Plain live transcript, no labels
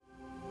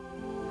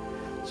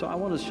So I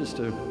want us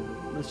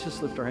let's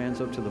just lift our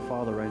hands up to the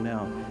Father right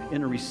now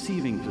in a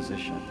receiving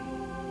position.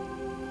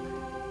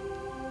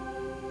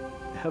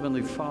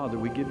 Heavenly Father,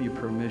 we give you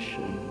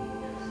permission,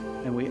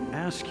 and we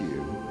ask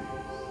you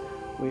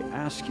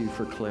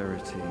for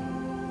clarity.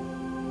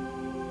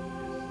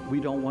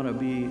 We don't want to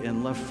be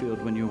in left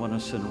field when you want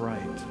us in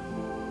right.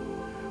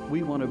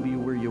 We want to be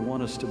where you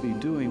want us to be,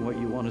 doing what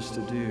you want us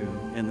to do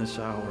in this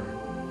hour.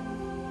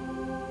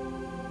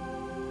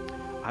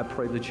 I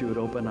pray that you would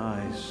open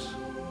eyes,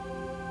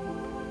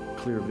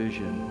 clear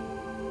vision.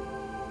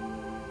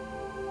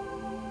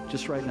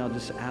 Just right now,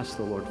 just ask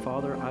the Lord,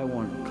 Father, I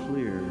want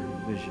clear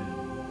vision.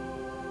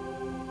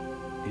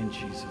 In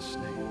Jesus'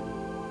 name.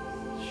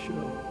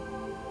 Sure.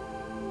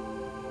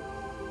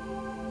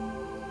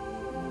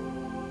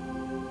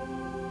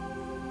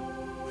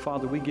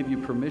 Father, we give you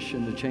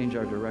permission to change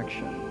our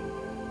direction.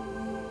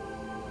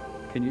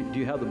 Do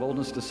you have the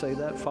boldness to say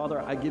that?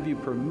 Father, I give you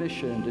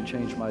permission to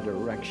change my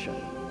direction.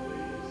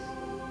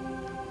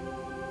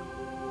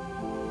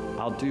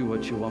 I'll do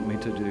what you want me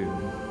to do.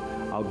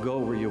 I'll go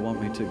where you want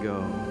me to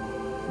go.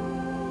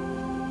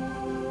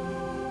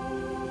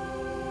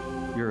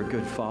 You're a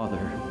good Father.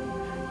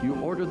 You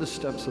order the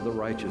steps of the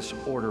righteous.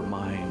 Order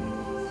mine.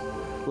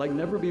 Like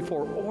never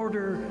before,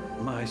 order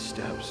my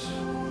steps.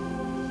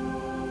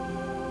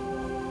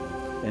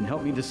 And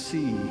help me to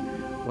see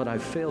what I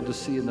failed to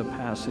see in the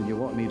past and you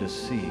want me to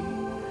see,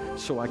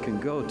 so I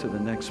can go to the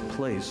next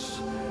place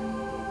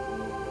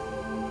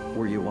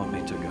where you want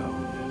me to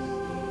go.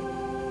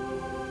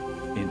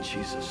 In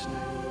Jesus' name.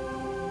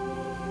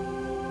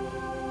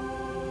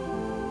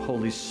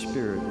 Holy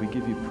Spirit, we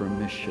give you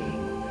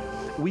permission.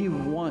 We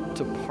want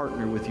to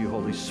partner with you,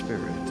 Holy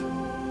Spirit.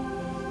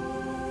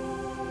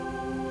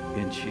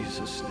 In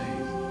Jesus'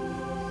 name.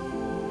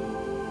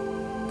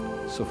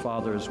 So,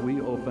 Father, as we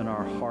open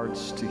our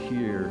hearts to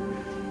hear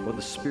what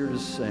the Spirit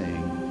is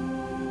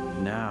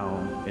saying now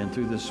and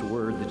through this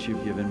word that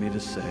you've given me to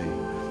say,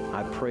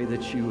 I pray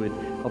that you would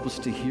help us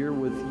to hear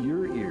with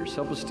your ears.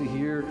 Help us to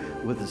hear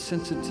with the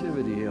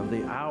sensitivity of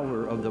the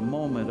hour, of the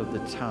moment, of the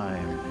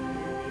time,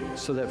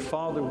 so that,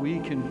 Father, we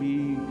can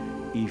be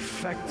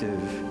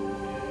effective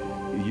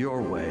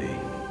your way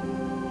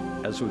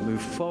as we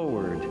move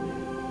forward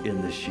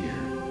in this year.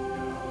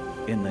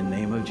 In the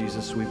name of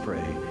Jesus we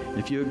pray.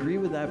 If you agree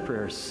with that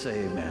prayer,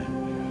 say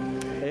amen.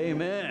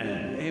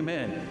 Amen.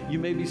 Amen. You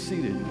may be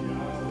seated.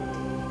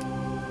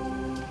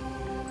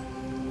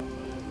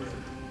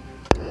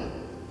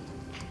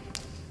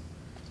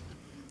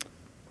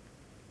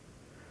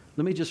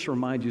 Let me just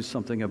remind you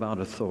something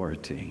about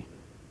authority,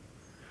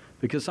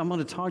 because I'm going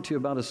to talk to you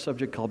about a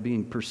subject called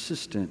being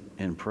persistent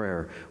in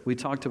prayer. We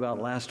talked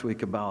about last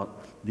week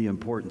about the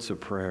importance of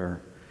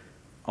prayer.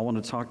 I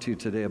want to talk to you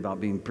today about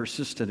being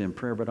persistent in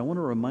prayer, but I want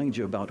to remind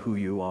you about who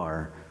you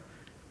are.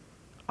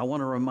 I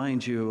want to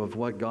remind you of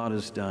what God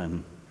has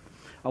done.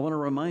 I want to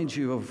remind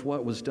you of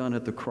what was done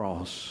at the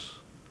cross.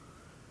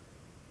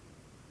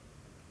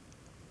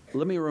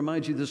 Let me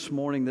remind you this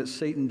morning that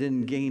Satan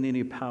didn't gain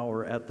any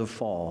power at the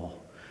fall.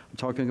 I'm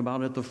talking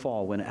about at the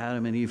fall when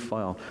Adam and Eve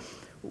fell.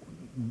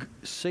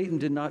 Satan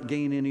did not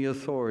gain any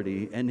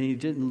authority, and he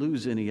didn't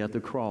lose any at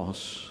the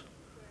cross.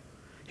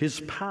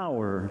 His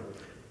power,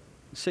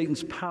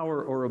 Satan's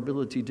power or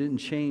ability didn't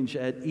change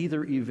at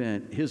either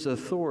event. His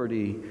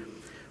authority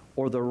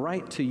or the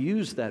right to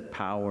use that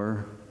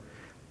power,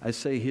 I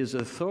say his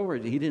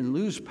authority, he didn't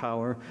lose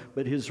power,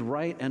 but his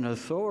right and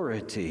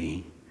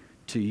authority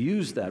to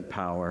use that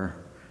power,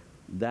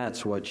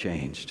 that's what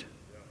changed.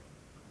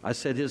 I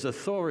said his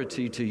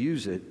authority to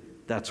use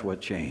it, that's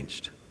what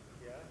changed.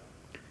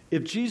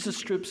 If Jesus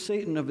stripped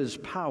Satan of his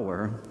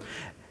power,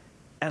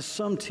 as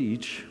some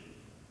teach,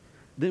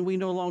 then we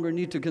no longer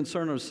need to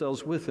concern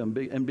ourselves with him,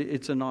 and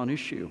it's a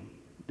non-issue.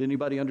 Did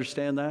anybody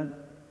understand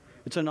that?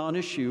 It's a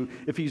non-issue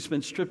if he's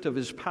been stripped of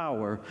his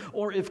power,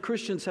 or if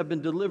Christians have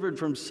been delivered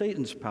from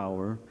Satan's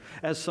power,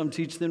 as some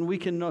teach, then he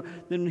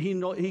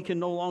can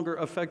no longer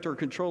affect or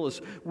control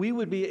us. We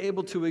would be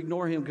able to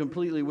ignore him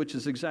completely, which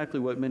is exactly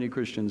what many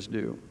Christians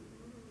do.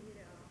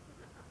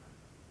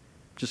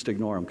 Just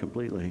ignore him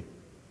completely.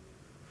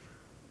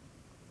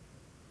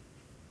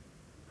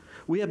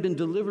 We have been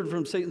delivered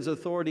from Satan's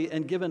authority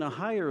and given a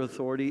higher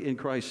authority in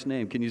Christ's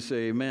name. Can you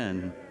say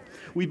amen?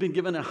 We've been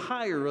given a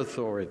higher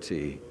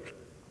authority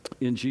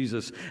in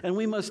Jesus, and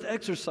we must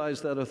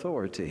exercise that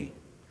authority.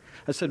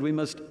 I said we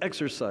must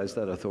exercise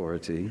that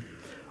authority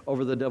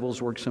over the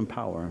devil's works and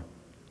power.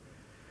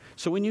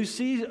 So when you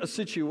see a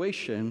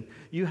situation,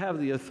 you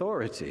have the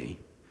authority.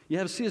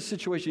 You see a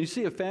situation, you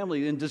see a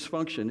family in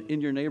dysfunction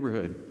in your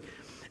neighborhood,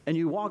 and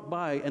you walk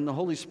by and the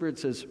Holy Spirit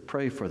says,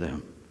 pray for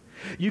them.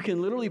 You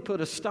can literally put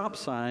a stop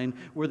sign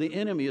where the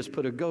enemy has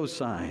put a go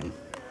sign.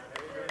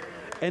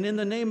 And in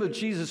the name of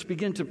Jesus,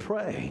 begin to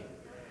pray.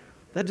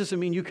 That doesn't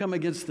mean you come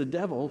against the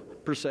devil,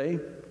 per se,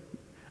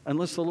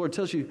 unless the Lord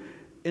tells you,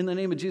 in the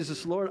name of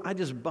Jesus, Lord, I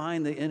just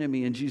bind the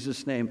enemy in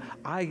Jesus' name.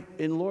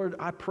 Lord,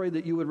 I pray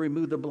that you would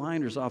remove the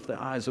blinders off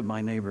the eyes of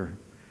my neighbor.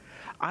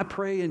 I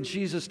pray in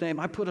Jesus' name,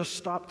 I put a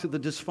stop to the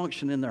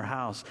dysfunction in their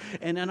house.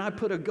 And then I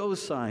put a go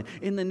sign.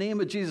 In the name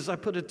of Jesus, I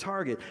put a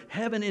target.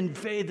 Heaven,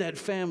 invade that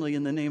family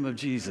in the name of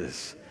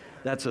Jesus.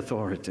 That's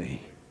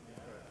authority.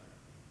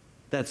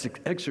 That's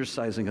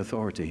exercising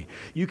authority.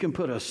 You can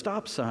put a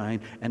stop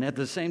sign and at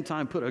the same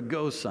time put a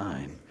go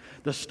sign.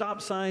 The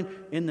stop sign,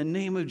 in the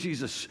name of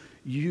Jesus,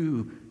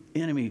 you,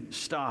 enemy,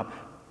 stop.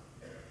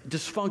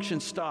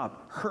 Dysfunction,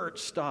 stop. Hurt,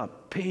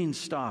 stop. Pain,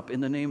 stop in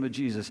the name of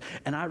Jesus.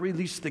 And I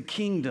release the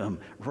kingdom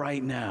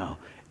right now.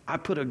 I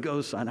put a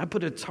go sign. I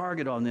put a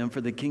target on them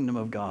for the kingdom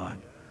of God.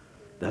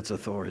 That's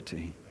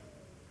authority.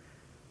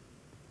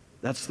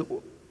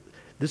 The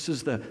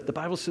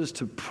Bible says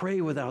to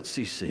pray without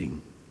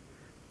ceasing.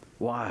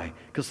 Why?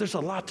 Because there's a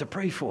lot to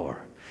pray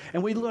for.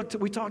 And we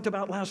talked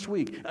about last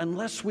week,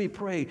 unless we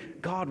pray,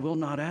 God will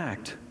not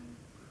act.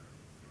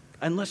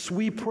 Unless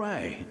we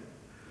pray,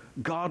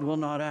 God will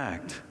not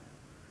act.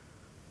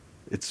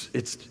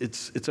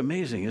 It's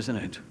amazing, isn't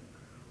it?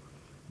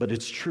 But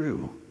it's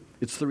true.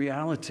 It's the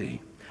reality.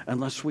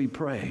 Unless we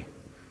pray.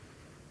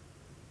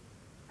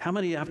 How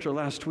many after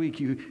last week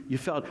you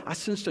felt, I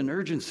sensed an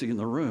urgency in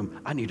the room.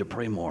 I need to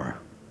pray more.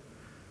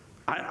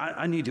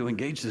 I need to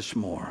engage this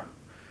more.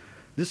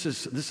 This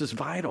is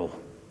vital.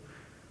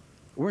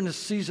 We're in a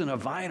season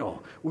of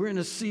vital. We're in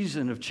a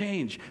season of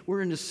change.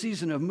 We're in a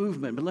season of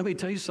movement. But let me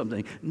tell you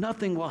something.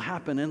 Nothing will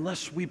happen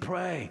unless we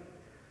pray.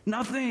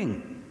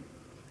 Nothing.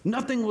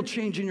 Nothing will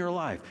change in your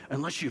life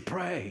unless you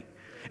pray.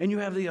 And you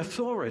have the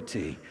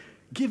authority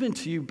given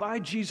to you by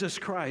Jesus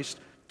Christ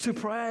to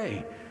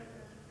pray.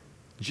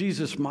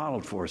 Jesus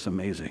modeled for us,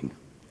 amazing.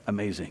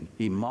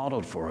 He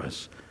modeled for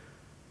us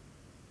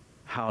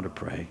how to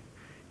pray.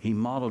 He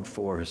modeled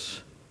for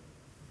us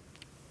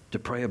to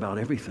pray about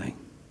everything.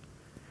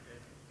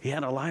 He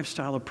had a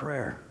lifestyle of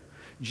prayer.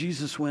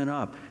 Jesus went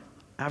up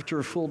after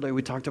a full day.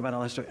 We talked about it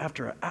last week.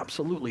 After an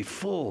absolutely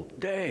full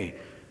day,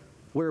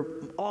 where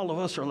all of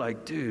us are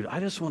like, dude, I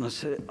just want to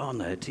sit on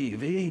the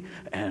TV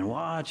and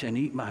watch and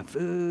eat my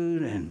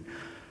food, and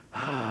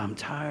I'm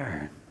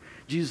tired.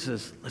 Jesus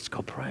says, let's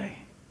go pray.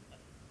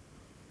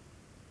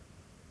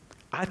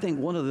 I think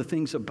one of the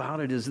things about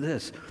it is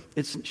this.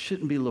 It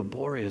shouldn't be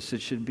laborious.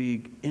 It should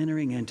be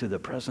entering into the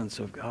presence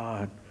of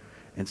God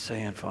and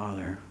saying,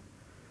 Father,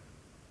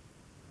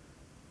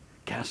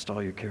 cast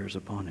all your cares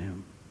upon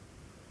him.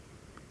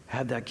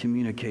 Have that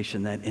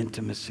communication, that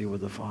intimacy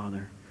with the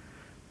Father.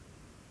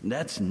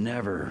 That's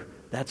never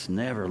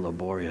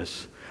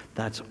laborious.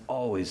 That's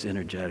always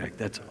energetic.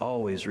 That's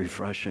always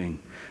refreshing.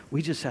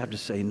 We just have to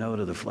say no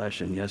to the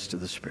flesh and yes to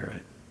the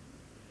Spirit.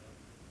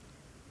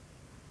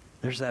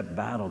 There's that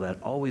battle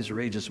that always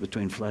rages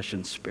between flesh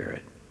and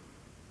spirit.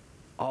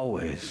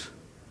 Always.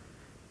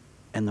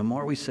 And the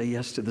more we say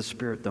yes to the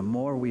Spirit, the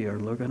more we are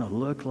going to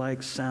look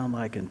like, sound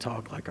like, and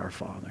talk like our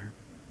Father.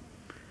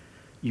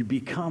 You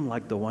become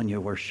like the one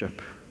you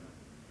worship.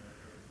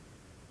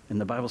 And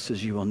the Bible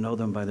says you will know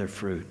them by their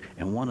fruit.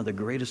 And one of the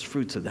greatest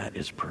fruits of that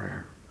is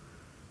prayer.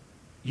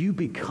 You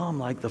become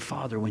like the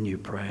Father when you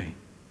pray.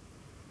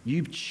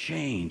 You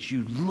change.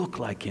 You look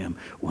like him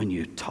when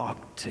you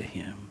talk to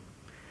him.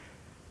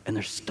 And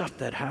there's stuff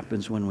that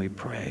happens when we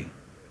pray.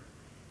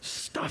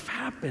 Stuff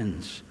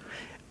happens.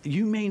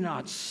 You may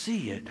not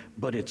see it,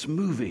 but it's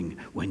moving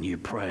when you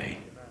pray.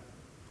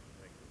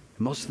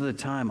 Most of the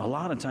time, a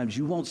lot of times,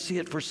 you won't see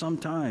it for some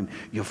time.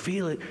 You'll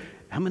feel it.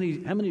 How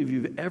many of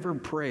you have ever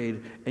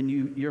prayed and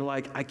you're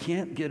like, I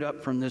can't get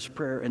up from this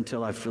prayer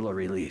until I feel a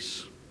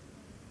release?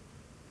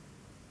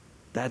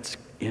 That's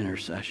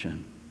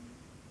intercession.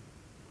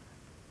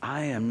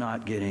 I am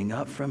not getting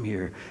up from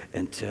here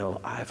until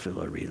I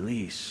feel a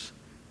release.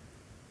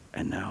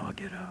 And now I'll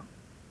get up.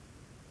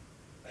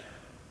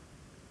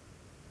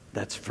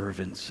 That's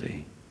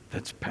fervency.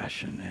 That's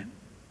passionate.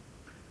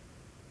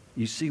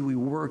 You see, we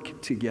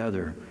work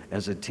together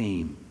as a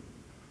team.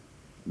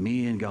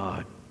 Me and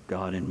God,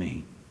 God and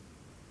me.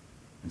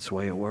 That's the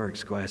way it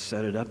works. God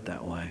set it up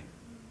that way.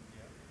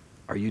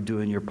 Are you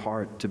doing your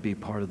part to be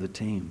part of the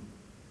team?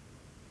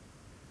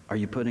 Are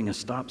you putting a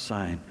stop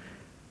sign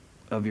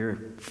of your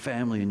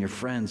family and your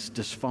friends'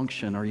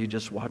 dysfunction? Or are you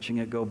just watching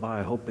it go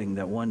by, hoping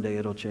that one day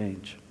it'll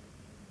change?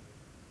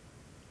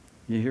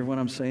 You hear what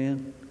I'm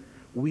saying?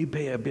 We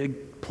play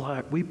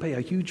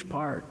a huge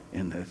part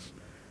in this.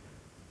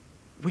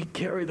 We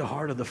carry the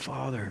heart of the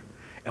Father,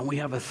 and we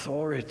have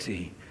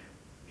authority.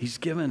 He's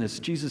given us.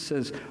 Jesus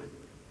says,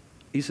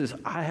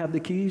 I have the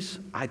keys.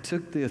 I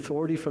took the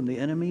authority from the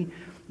enemy.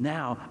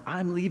 Now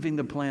I'm leaving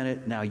the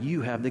planet. Now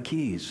you have the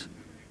keys.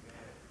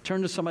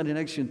 Turn to somebody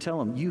next to you and tell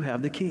them, you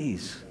have the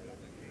keys.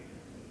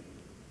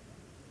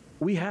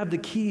 We have the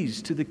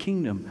keys to the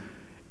kingdom.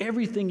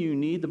 Everything you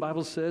need, the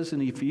Bible says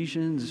in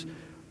Ephesians,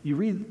 you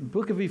read the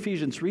book of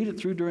Ephesians, read it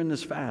through during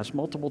this fast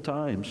multiple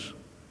times.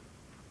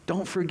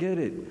 Don't forget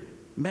it.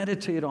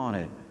 Meditate on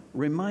it.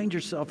 Remind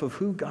yourself of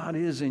who God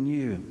is in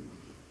you.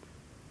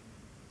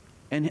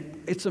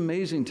 And it's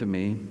amazing to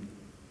me.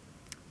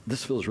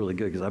 This feels really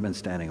good because I've been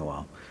standing a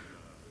while.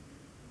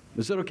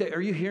 Is it okay?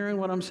 Are you hearing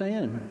what I'm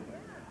saying?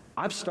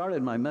 I've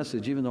started my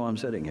message even though I'm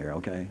sitting here,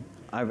 okay?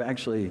 I've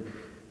actually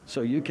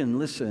So you can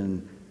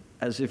listen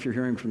as if you're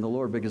hearing from the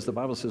Lord, because the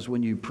Bible says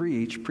when you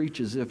preach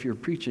as if you're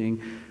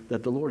preaching,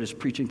 that the Lord is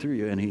preaching through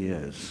you, and he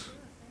is.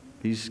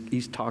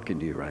 He's talking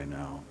to you right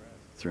now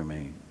through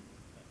me.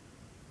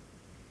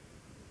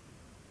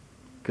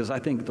 Because I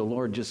think the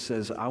Lord just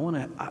says,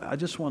 I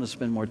just want to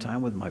spend more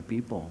time with my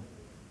people,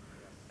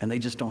 and they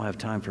just don't have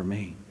time for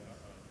me.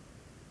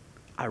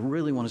 I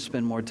really want to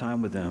spend more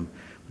time with them,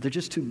 but they're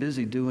just too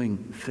busy doing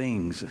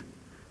things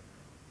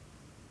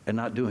and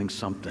not doing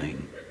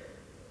something.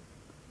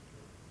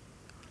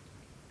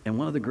 And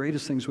one of the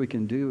greatest things we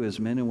can do as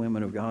men and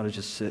women of God is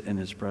just sit in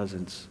his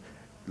presence,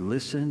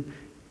 listen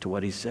to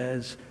what he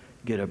says,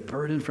 get a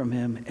burden from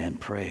him, and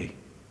pray.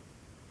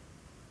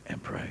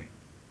 And pray.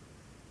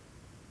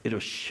 It'll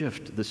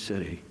shift the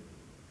city.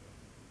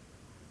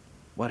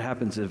 What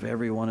happens if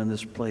everyone in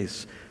this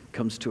place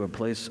comes to a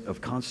place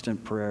of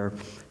constant prayer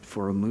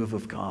for a move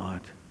of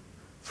God,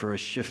 for a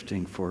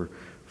shifting,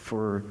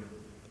 for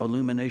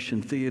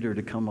Illumination Theater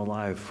to come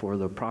alive, for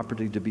the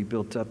property to be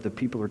built up? The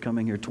people are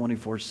coming here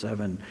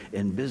 24/7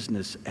 in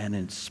business and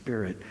in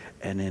spirit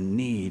and in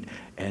need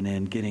and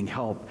in getting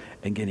help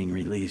and getting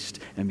released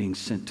and being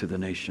sent to the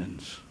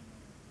nations.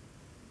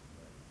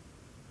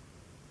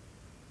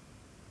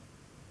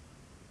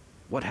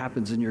 What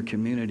happens in your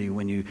community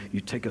when you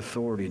take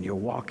authority and you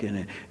walk in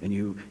it and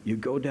you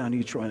go down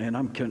each one? And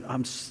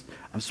I'm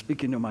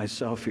speaking to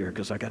myself here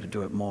because I got to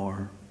do it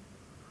more,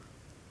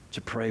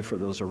 to pray for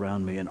those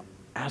around me and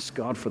ask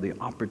God for the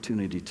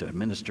opportunity to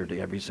minister to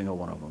every single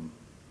one of them.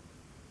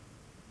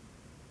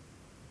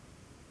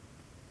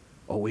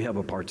 Oh, we have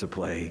a part to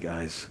play,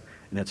 guys.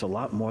 And it's a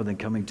lot more than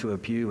coming to a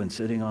pew and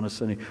sitting on a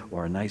Sunday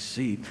or a nice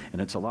seat. And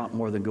it's a lot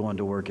more than going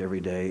to work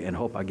every day and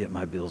hope I get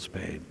my bills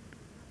paid.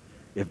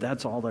 If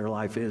that's all their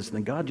life is,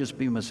 then God, just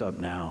beam us up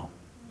now.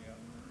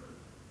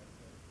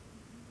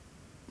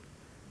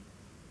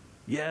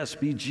 Yes,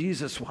 be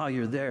Jesus while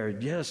you're there.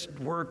 Yes,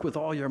 work with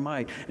all your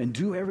might and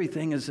do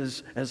everything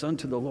as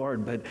unto the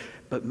Lord.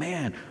 But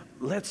man,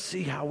 let's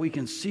see how we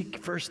can seek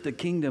first the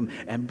kingdom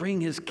and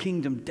bring his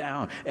kingdom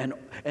down.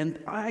 And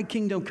thy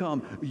kingdom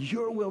come,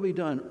 your will be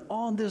done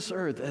on this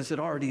earth as it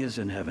already is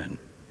in heaven.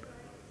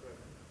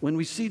 When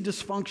we see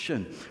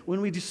dysfunction,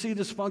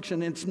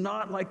 it's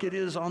not like it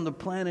is on the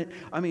planet,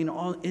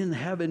 in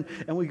heaven,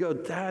 and we go,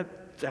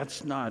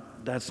 that's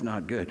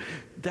not good.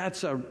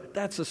 That's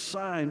a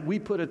sign. We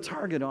put a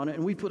target on it,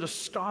 and we put a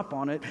stop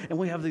on it, and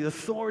we have the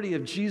authority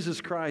of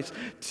Jesus Christ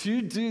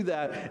to do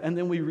that, and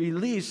then we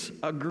release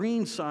a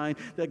green sign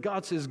that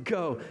God says,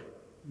 go,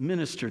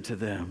 minister to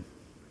them.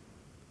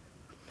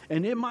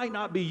 And it might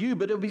not be you,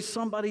 but it'll be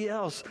somebody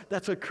else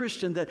that's a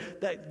Christian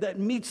that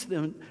meets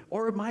them,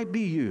 or it might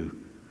be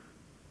you.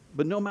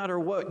 But no matter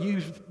what,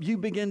 you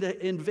begin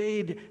to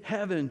invade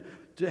heaven,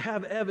 to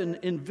have heaven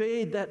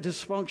invade that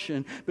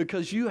dysfunction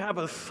because you have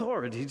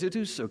authority to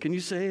do so. Can you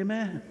say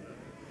amen?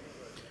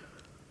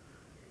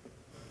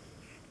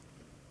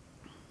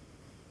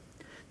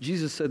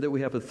 Jesus said that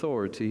we have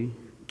authority,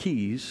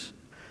 keys,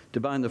 to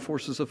bind the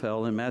forces of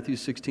hell. In Matthew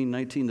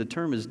 16:19, the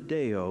term is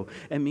deo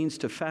and means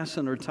to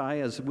fasten or tie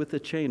as with a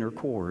chain or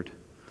cord.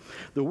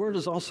 The word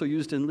is also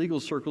used in legal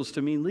circles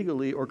to mean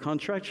legally or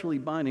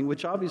contractually binding,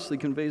 which obviously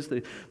conveys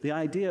the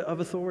idea of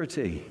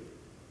authority.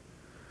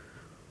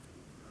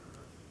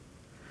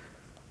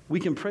 We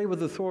can pray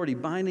with authority,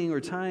 binding or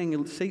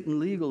tying Satan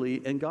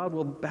legally, and God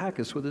will back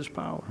us with his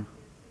power.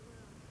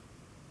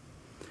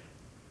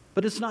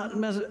 But it's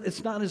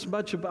not as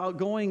much about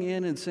going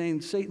in and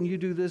saying, Satan, you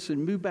do this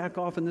and move back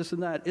off and this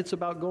and that. It's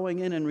about going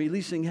in and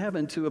releasing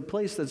heaven to a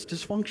place that's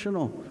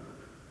dysfunctional.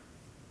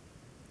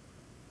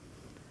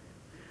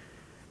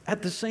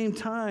 At the same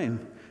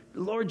time,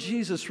 Lord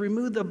Jesus,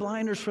 remove the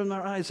blinders from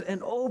their eyes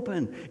and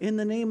open, in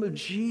the name of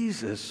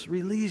Jesus,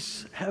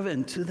 release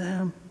heaven to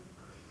them.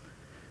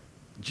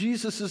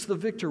 Jesus is the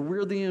victor.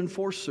 We're the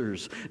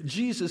enforcers.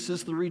 Jesus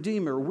is the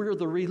redeemer. We're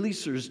the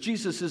releasers.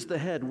 Jesus is the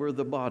head. We're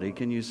the body.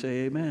 Can you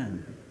say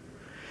amen?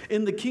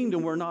 In the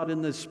kingdom, we're not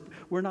in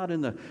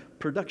the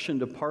production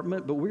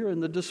department, but we're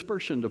in the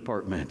dispersion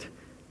department.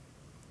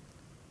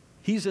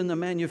 He's in the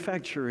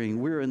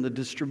manufacturing. We're in the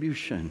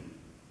distribution.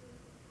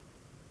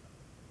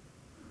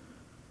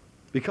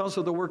 Because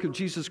of the work of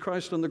Jesus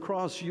Christ on the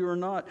cross, you are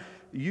not,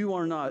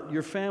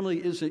 your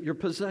family isn't, your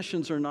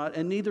possessions are not,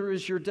 and neither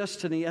is your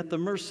destiny at the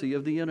mercy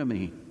of the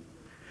enemy.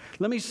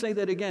 Let me say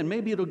that again.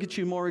 Maybe it'll get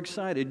you more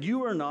excited.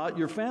 You are not,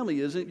 your family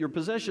isn't, your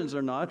possessions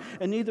are not,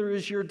 and neither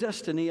is your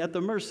destiny at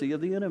the mercy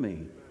of the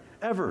enemy.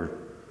 Ever.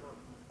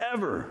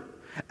 Ever.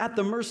 At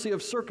the mercy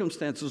of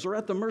circumstances or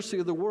at the mercy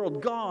of the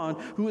world. God,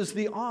 who is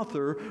the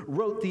author,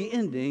 wrote the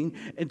ending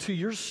into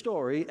your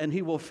story, and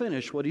he will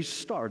finish what he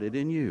started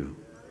in you.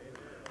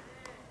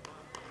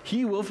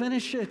 He will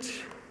finish it.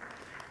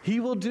 He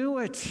will do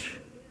it.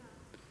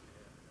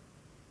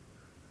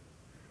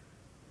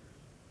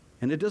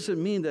 And it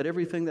doesn't mean that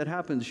everything that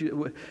happens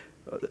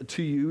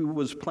to you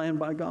was planned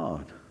by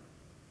God.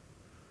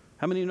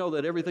 How many know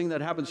that everything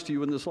that happens to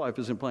you in this life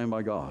isn't planned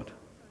by God?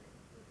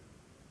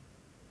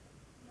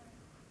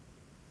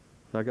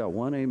 I got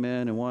one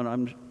amen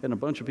and a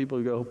bunch of people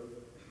who go,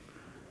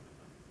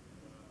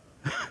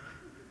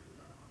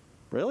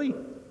 Really?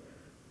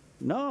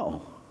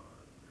 No.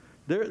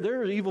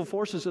 There are evil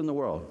forces in the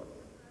world.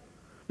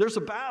 There's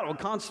a battle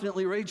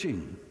constantly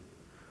raging.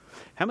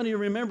 How many of you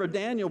remember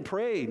Daniel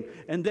prayed?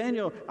 And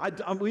Daniel,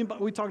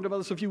 we talked about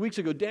this a few weeks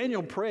ago.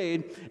 Daniel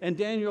prayed, and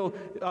Daniel,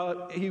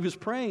 he was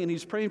praying, and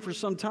he's praying for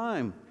some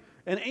time.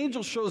 An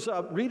angel shows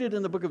up, read it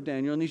in the book of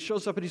Daniel, and he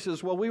shows up and he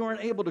says, well, we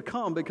weren't able to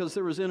come because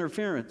there was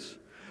interference.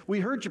 We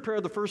heard your prayer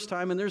the first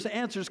time, and there's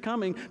answers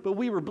coming, but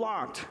we were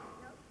blocked.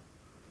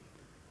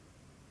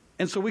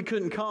 And so we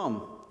couldn't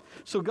come.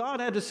 So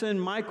God had to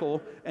send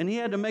Michael, and he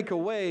had to make a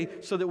way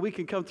so that we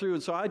could come through.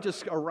 And so I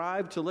just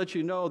arrived to let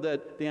you know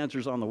that the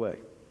answer's on the way.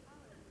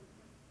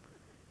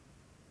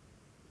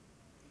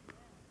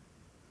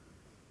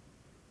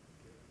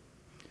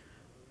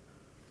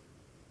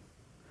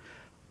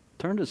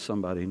 Turn to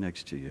somebody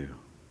next to you,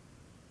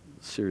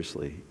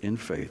 seriously, in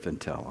faith,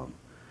 and tell them,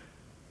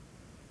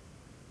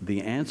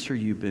 the answer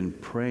you've been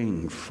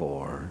praying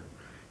for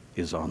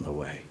is on the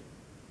way.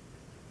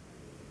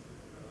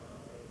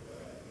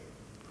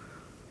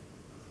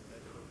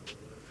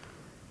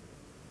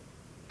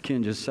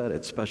 Ken just said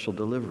it, special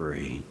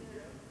delivery.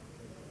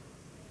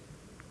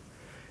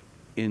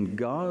 In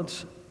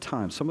God's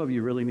time, some of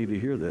you really need to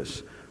hear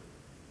this.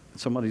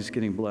 Somebody's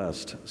getting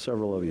blessed,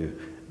 several of you.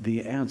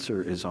 The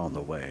answer is on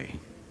the way.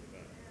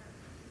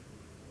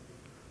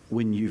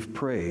 When you've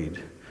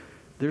prayed,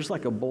 there's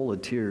like a bowl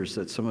of tears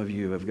that some of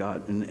you have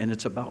gotten, and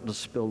it's about to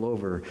spill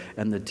over.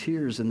 And the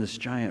tears in this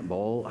giant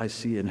bowl I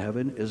see in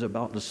heaven is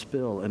about to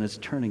spill, and it's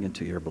turning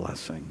into your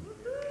blessing.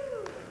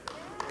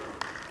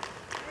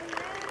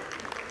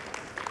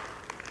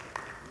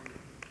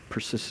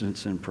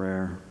 Persistence in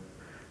prayer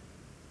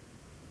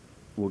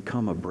will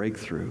come a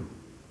breakthrough.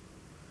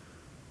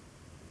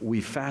 We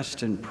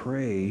fast and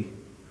pray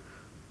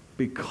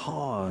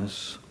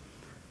because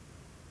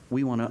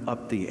we want to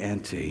up the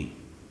ante.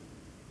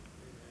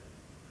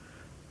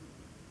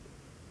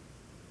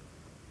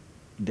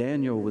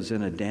 Daniel was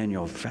in a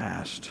Daniel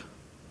fast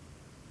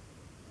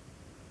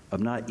of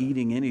not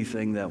eating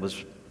anything that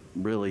was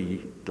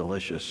really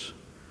delicious.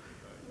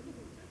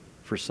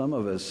 For some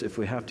of us, if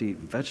we have to eat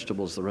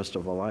vegetables the rest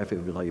of our life, it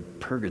would be like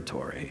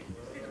purgatory.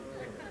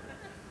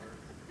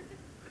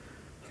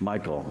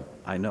 Michael,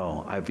 I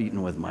know, I've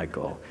eaten with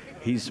Michael.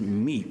 He's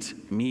meat,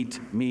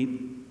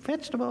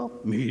 vegetable,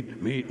 meat,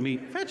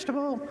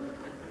 vegetable.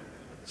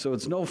 So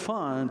it's no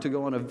fun to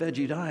go on a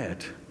veggie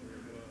diet.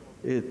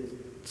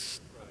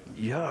 It's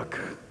yuck.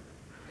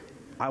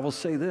 I will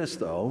say this,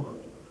 though.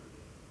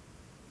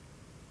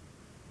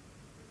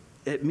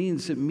 It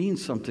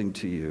means something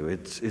to you.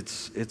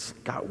 It's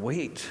got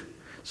weight.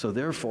 So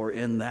therefore,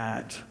 in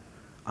that,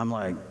 I'm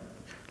like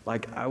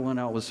I went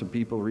out with some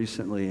people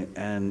recently,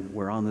 and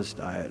we're on this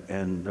diet,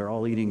 and they're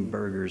all eating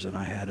burgers, and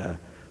I had a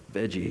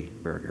veggie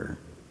burger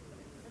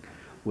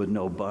with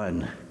no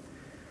bun.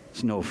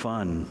 It's no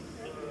fun.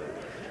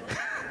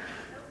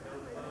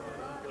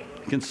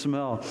 You can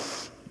smell,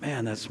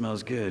 man, that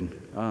smells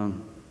good.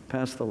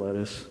 Pass the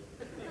lettuce.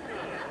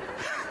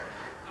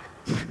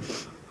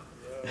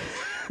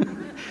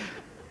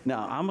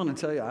 Now, I'm going to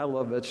tell you, I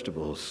love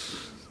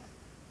vegetables.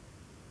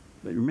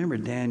 But remember,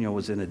 Daniel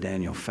was in a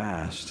Daniel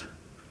fast.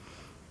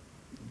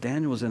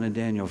 Daniel was in a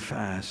Daniel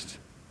fast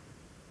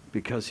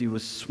because he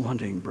was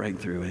wanting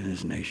breakthrough in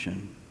his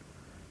nation.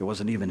 It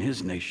wasn't even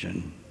his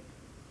nation,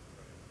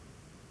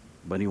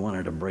 but he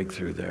wanted a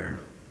breakthrough there,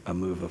 a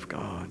move of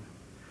God.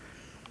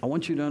 I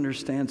want you to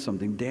understand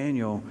something.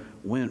 Daniel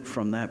went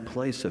from that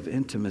place of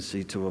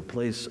intimacy to a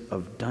place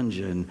of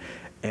dungeon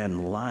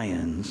and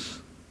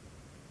lions.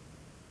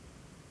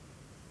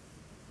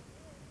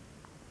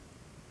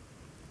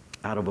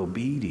 Out of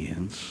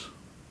obedience.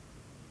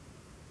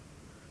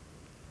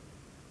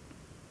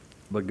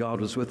 But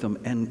God was with him.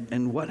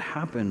 And what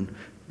happened?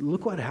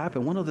 Look what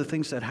happened. One of the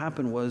things that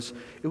happened was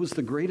it was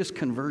the greatest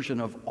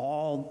conversion of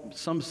all,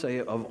 some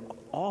say, of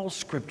all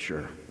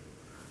Scripture.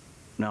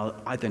 Now,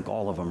 I think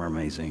all of them are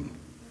amazing.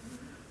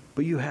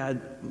 But you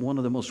had one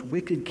of the most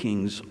wicked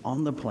kings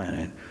on the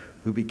planet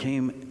who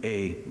became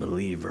a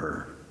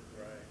believer.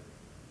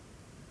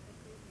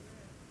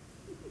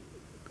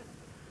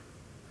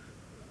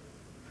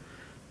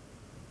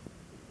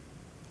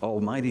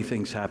 Almighty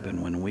things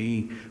happen when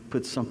we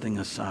put something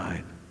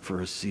aside for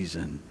a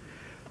season.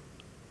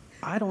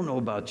 I don't know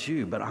about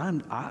you, but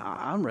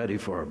I'm ready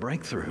for a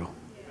breakthrough.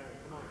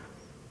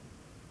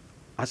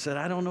 I said,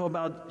 I don't know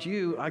about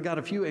you. I got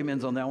a few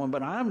amens on that one,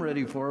 but I'm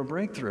ready for a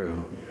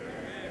breakthrough.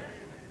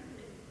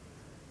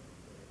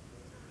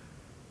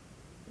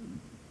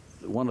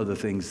 One of the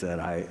things that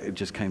it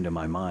just came to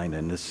my mind,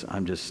 and this,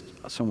 I'm just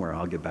somewhere,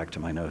 I'll get back to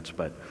my notes,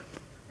 but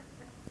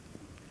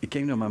it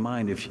came to my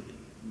mind, if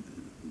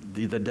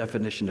the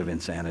definition of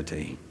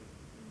insanity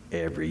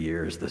every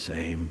year is the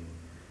same.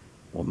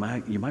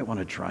 Well, you might want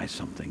to try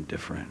something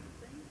different.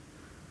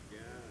 You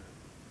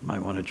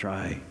might want to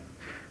try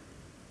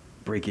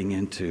breaking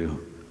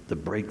into the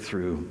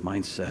breakthrough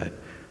mindset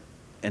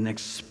and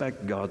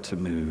expect God to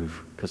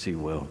move, because he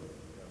will.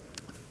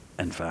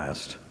 And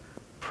fast.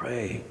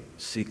 Pray.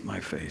 Seek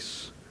my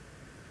face.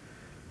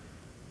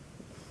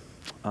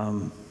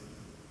 God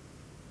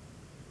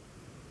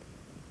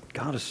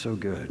is so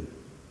good.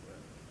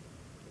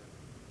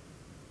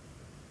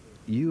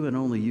 You and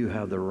only you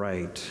have the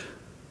right.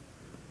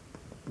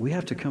 We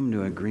have to come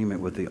to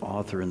agreement with the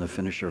author and the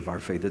finisher of our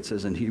faith. It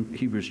says in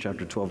Hebrews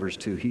chapter 12, verse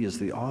 2, he is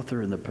the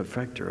author and the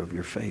perfecter of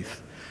your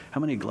faith. How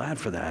many are glad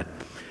for that?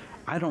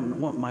 I don't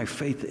want my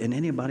faith in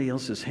anybody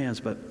else's hands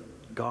but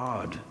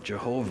God,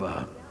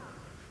 Jehovah.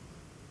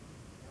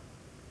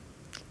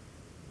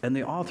 And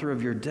the author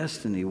of your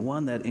destiny,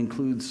 one that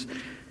includes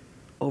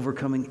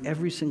overcoming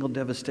every single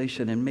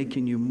devastation and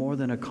making you more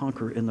than a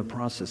conqueror in the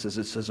process, as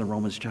it says in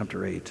Romans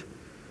chapter 8.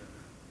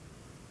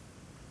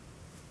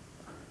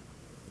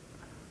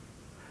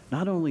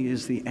 Not only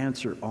is the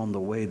answer on the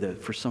way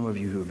that for some of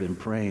you who have been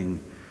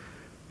praying,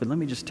 but let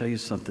me just tell you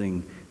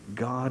something.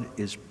 God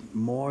is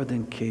more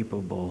than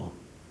capable.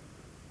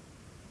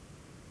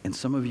 And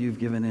some of you have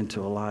given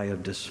into a lie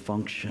of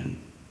dysfunction,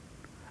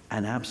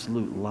 an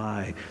absolute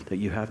lie that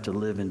you have to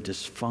live in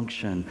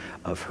dysfunction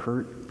of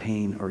hurt,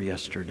 pain, or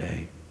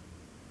yesterday,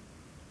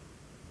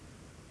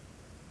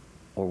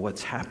 or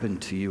what's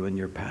happened to you in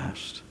your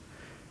past.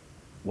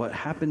 What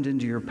happened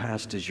into your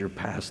past is your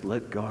past.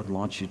 Let God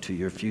launch you to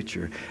your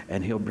future,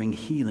 and he'll bring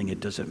healing. It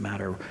doesn't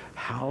matter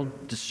how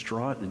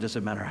distraught. It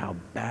doesn't matter how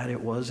bad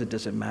it was. It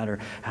doesn't matter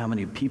how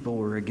many people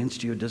were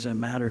against you. It doesn't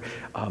matter.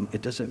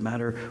 It doesn't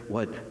matter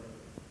what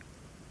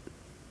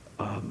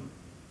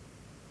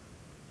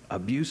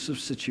abusive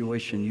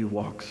situation you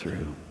walk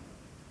through.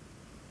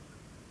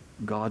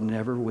 God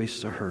never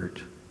wastes a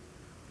hurt.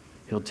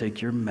 He'll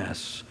take your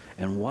mess.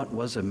 And what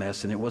was a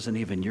mess? And it wasn't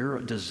even your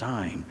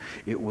design.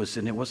 It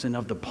wasn't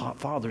of the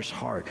Father's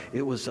heart.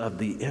 It was of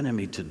the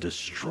enemy to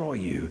destroy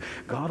you.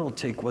 God will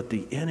take what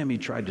the enemy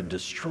tried to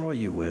destroy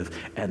you with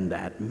and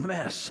that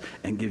mess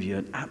and give you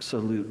an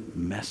absolute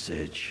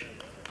message.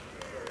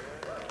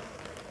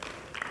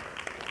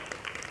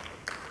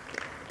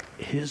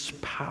 His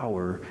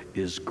power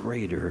is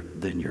greater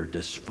than your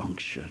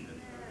dysfunction.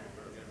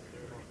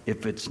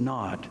 If it's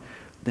not,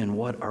 then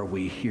what are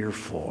we here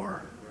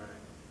for?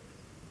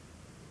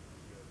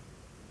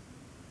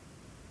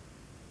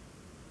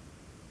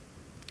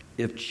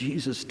 If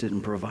Jesus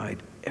didn't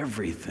provide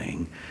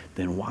everything,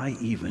 then why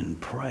even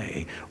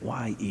pray?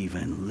 Why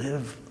even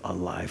live a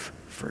life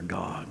for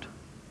God?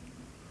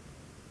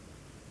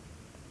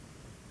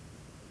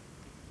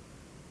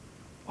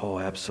 Oh,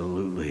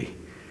 absolutely.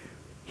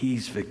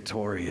 He's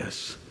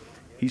victorious.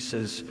 He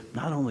says,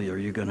 not only are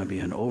you going to be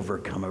an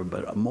overcomer,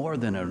 but more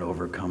than an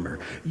overcomer.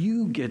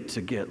 You get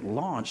to get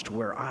launched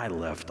where I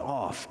left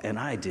off, and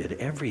I did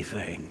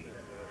everything.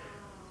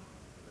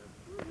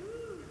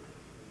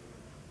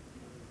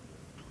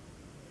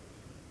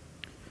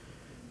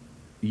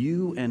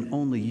 You and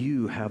only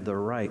you have the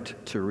right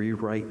to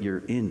rewrite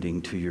your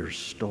ending to your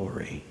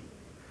story,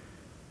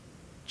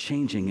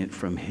 changing it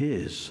from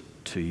his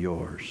to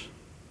yours.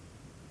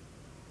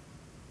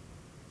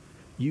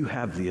 You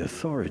have the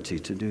authority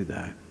to do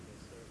that,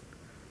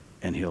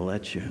 and he'll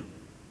let you.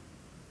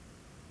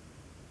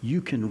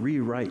 You can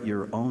rewrite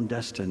your own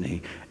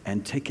destiny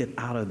and take it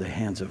out of the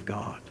hands of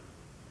God.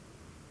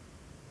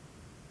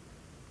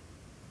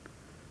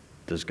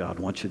 Does God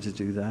want you to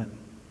do that?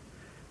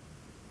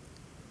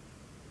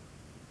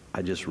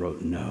 I just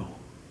wrote no.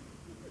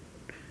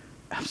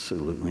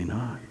 Absolutely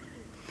not.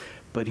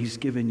 But he's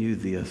given you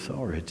the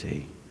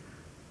authority.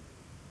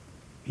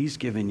 He's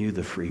given you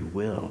the free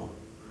will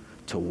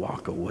to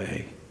walk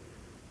away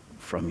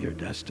from your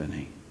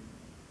destiny.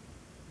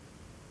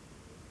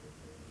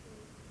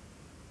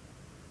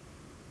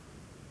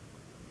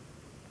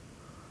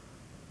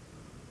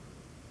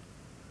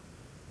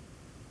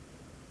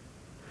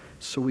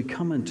 So we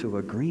come into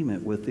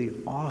agreement with the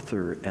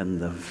author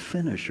and the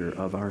finisher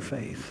of our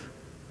faith.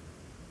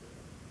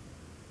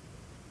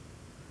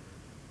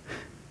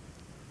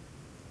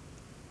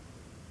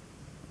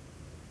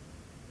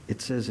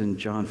 It says in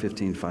John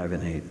 15, 5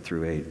 and 8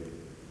 through 8,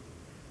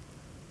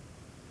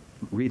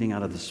 reading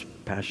out of this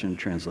Passion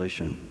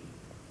Translation,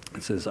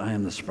 it says, I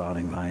am the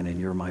sprouting vine and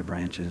you're my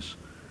branches.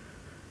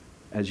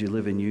 As you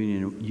live in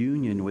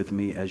union with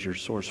me as your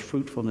source,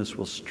 fruitfulness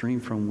will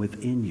stream from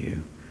within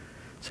you.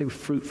 Say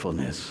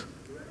fruitfulness.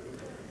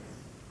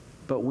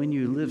 But when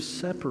you live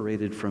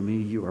separated from me,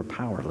 you are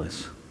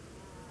powerless.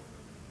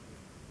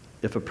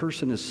 If a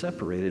person is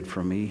separated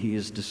from me, he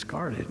is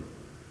discarded.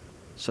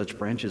 Such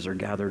branches are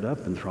gathered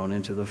up and thrown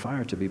into the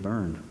fire to be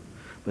burned.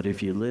 But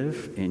if you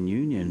live in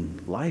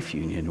union, life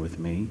union with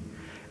me,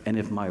 and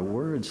if my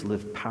words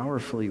live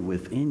powerfully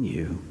within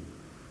you,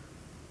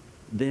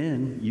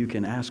 then you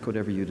can ask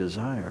whatever you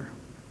desire,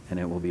 and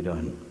it will be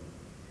done.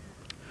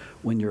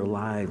 When your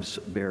lives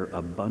bear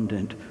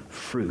abundant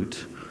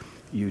fruit,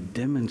 you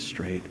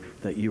demonstrate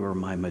that you are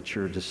my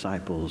mature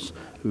disciples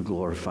who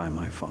glorify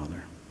my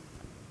Father.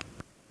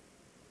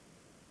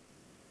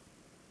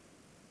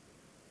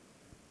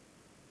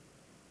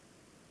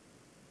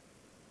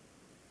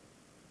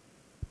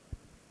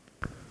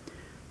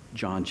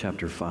 James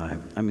chapter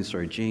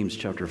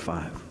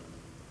 5.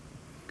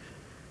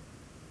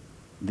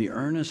 The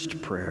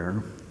earnest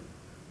prayer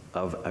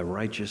of a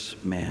righteous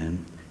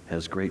man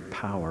has great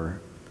power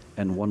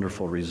and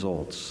wonderful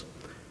results.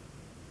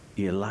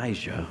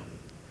 Elijah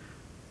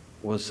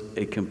was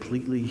as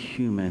completely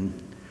human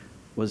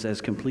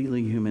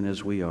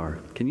as we are.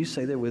 Can you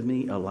say that with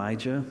me?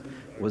 Elijah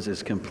was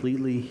as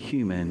completely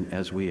human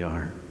as we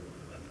are.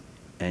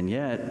 And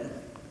yet,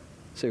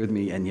 say with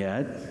me, and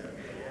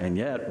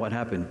yet, what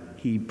happened?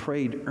 He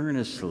prayed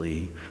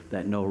earnestly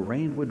that no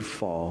rain would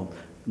fall.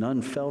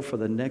 None fell for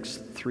the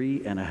next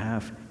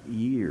 3.5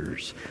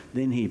 years.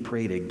 Then he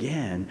prayed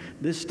again,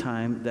 this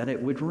time that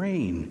it would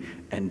rain.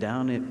 And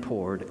down it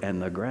poured,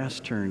 and the grass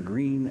turned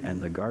green,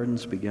 and the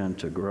gardens began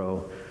to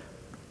grow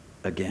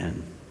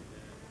again.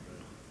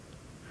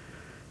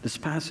 This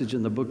passage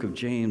in the book of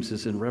James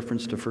is in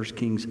reference to 1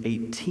 Kings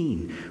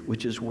 18,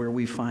 which is where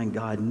we find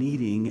God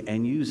needing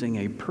and using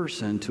a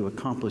person to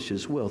accomplish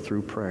his will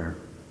through prayer.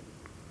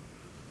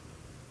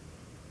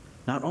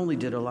 Not only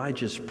did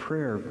Elijah's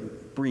prayer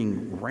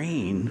bring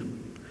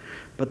rain,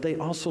 but they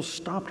also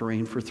stopped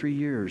rain for 3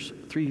 years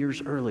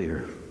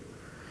earlier.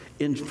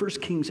 In 1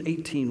 Kings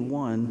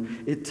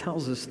 18:1, it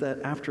tells us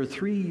that after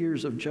 3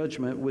 years of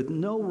judgment with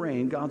no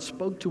rain, God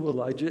spoke to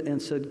Elijah and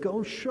said,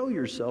 "Go show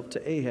yourself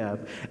to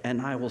Ahab,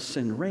 and I will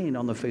send rain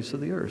on the face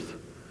of the earth."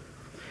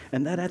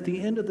 And that at the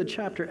end of the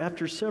chapter,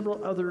 after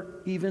several other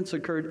events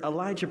occurred,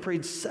 Elijah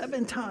prayed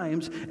 7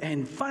 times,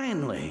 and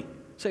finally,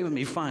 say with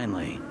me,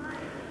 finally,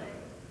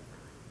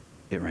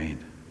 it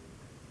rained.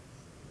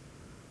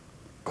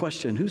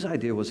 Question, whose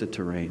idea was it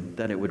to rain,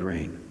 that it would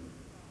rain?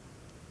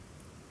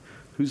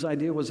 Whose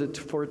idea was it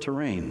for it to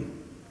rain?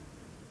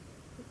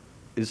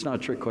 It's not a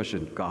trick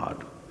question.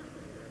 God.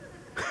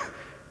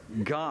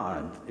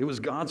 God. It was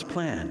God's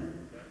plan.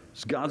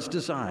 It's God's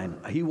design.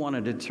 He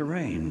wanted it to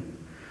rain.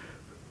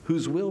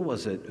 Whose will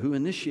was it? Who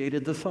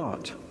initiated the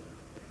thought?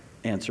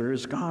 Answer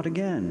is God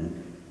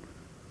again.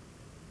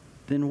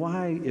 Then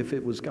why, if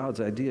it was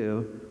God's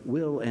idea,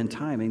 will, and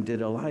timing,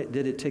 did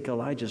it take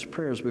Elijah's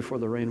prayers before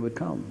the rain would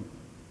come?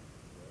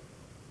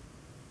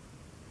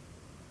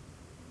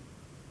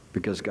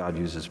 Because God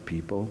uses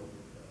people.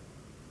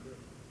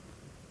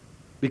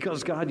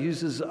 Because God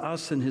uses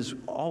us and His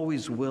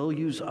always will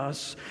use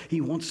us.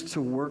 He wants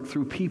to work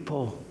through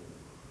people.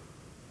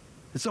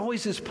 It's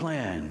always His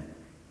plan.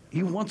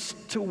 He wants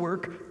to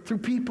work through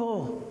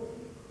people.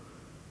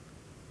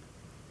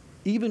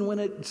 Even when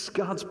it's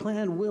God's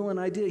plan, will, and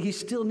idea, He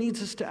still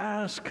needs us to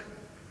ask.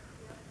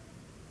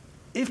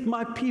 If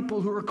my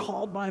people who are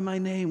called by my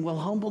name will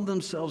humble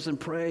themselves and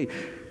pray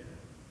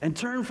and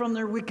turn from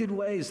their wicked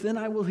ways, then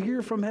I will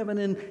hear from heaven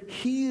and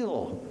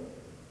heal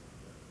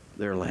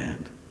their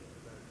land.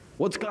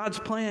 What's God's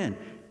plan?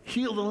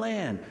 Heal the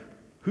land.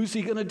 Who's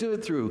He going to do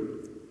it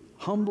through?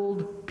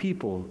 Humbled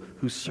people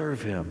who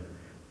serve Him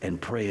and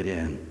pray it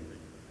in.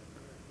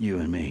 You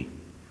and me.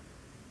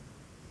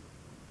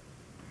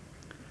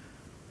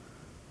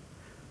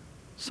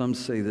 Some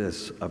say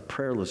this, a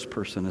prayerless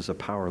person is a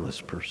powerless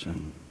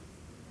person.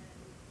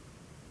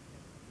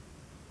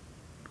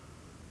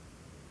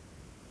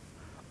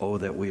 Oh,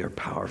 that we are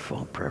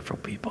powerful, prayerful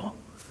people.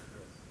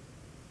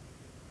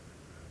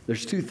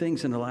 There's 2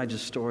 things in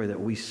Elijah's story that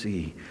we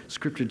see.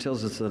 Scripture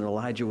tells us that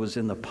Elijah was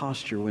in the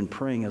posture when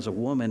praying as a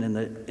woman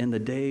in the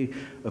day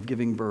of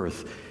giving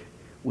birth.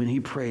 When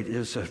he prayed, it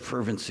was a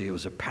fervency, it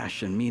was a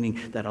passion, meaning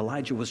that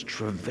Elijah was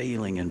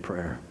travailing in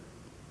prayer.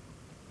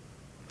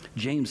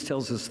 James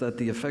tells us that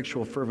the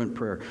effectual fervent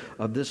prayer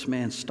of this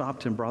man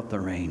stopped and brought the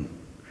rain.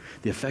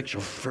 The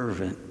effectual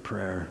fervent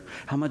prayer.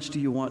 How much do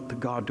you want the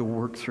God to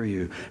work through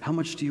you? How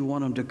much do you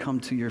want Him to come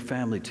to your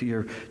family, to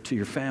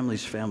your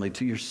family's family,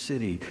 to your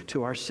city,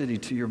 to our city,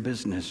 to your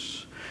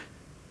business?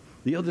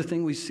 The other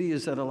thing we see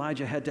is that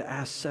Elijah had to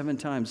ask 7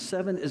 times.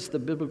 7 is the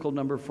biblical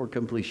number for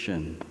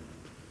completion.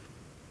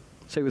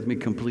 Say with me,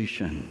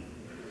 completion.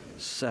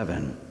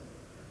 7.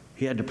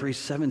 He had to pray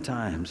 7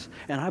 times.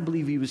 And I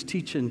believe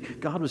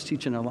God was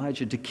teaching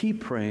Elijah to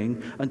keep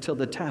praying until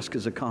the task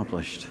is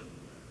accomplished.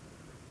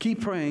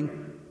 Keep praying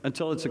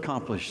until it's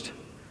accomplished.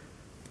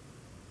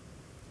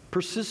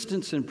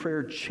 Persistence in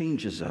prayer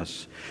changes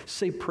us.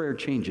 Say, prayer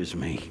changes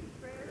me.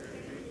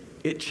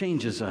 It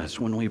changes us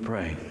when we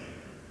pray.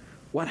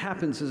 What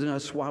happens in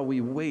us while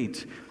we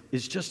wait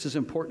is just as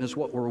important as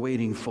what we're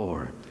waiting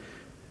for.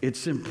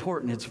 It's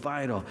important. It's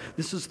vital.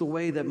 This is the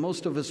way that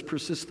most of us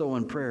persist, though,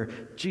 in prayer.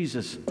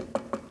 Jesus,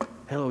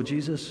 hello,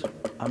 Jesus,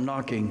 I'm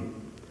knocking.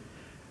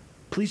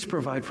 Please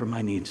provide for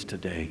my needs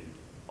today.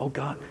 Oh,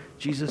 God,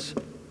 Jesus,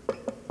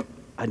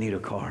 I need a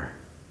car.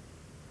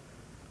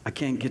 I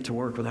can't get to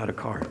work without a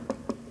car.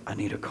 I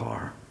need a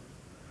car.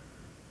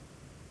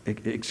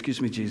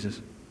 Excuse me,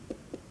 Jesus.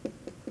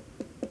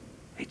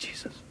 Hey,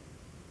 Jesus.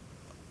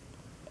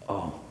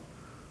 Oh,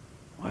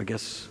 well, I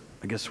guess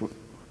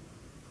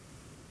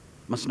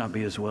must not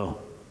be as well.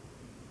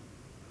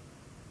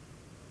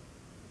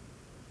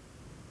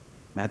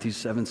 Matthew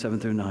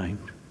 7:7-9.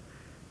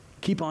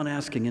 Keep on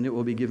asking and it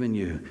will be given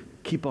you.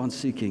 Keep on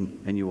seeking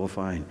and you will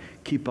find.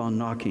 Keep on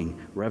knocking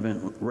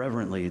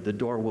reverently. The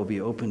door will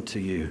be opened to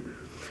you.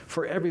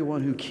 For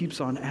everyone who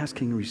keeps on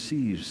asking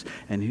receives,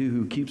 and he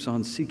who keeps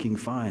on seeking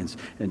finds,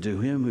 and to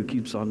him who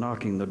keeps on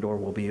knocking the door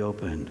will be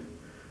opened.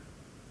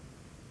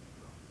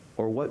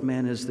 Or what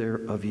man is there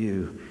of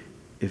you,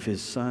 if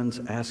his sons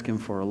ask him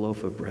for a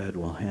loaf of bread,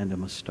 will hand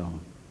him a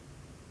stone?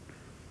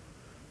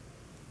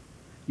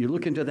 You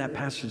look into that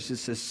passage that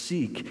says,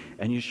 seek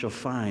and you shall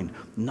find,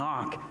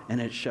 knock and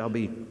it shall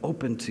be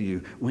opened to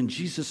you. When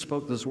Jesus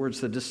spoke those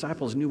words, the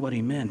disciples knew what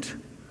he meant.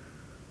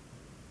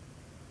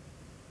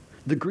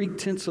 The Greek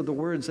tense of the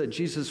words that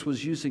Jesus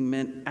was using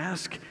meant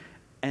ask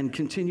and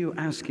continue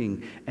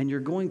asking, and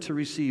you're going to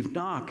receive.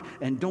 Knock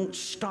and don't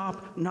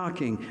stop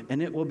knocking,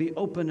 and it will be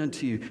open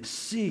unto you.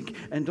 Seek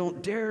and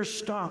don't dare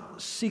stop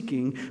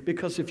seeking,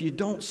 because if you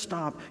don't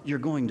stop, you're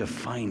going to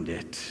find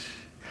it.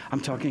 I'm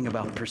talking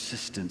about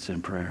persistence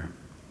in prayer.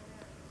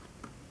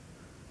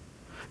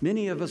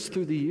 Many of us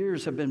through the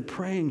years have been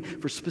praying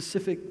for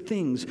specific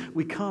things.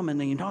 We come and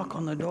they knock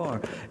on the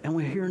door and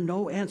we hear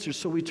no answer.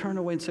 So we turn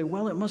away and say,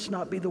 well, it must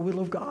not be the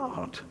will of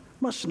God.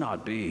 Must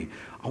not be.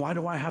 Why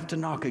do I have to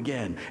knock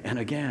again and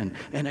again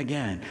and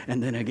again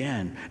and then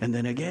again and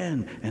then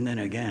again and then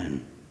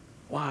again?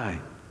 Why?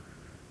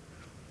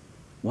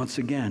 Once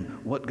again,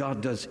 what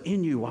God does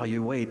in you while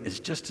you wait is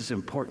just as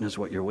important as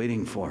what you're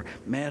waiting for.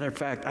 Matter of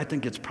fact, I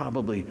think it's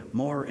probably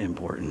more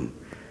important.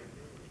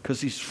 Because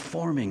he's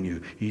forming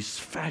you. He's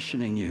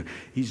fashioning you.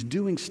 He's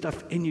doing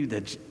stuff in you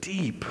that's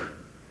deep.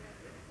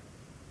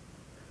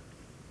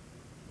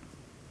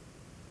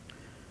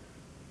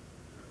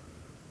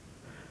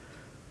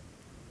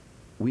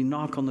 We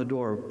knock on the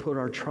door, put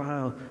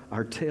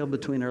our tail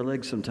between our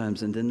legs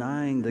sometimes, and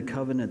denying the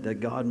covenant that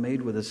God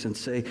made with us and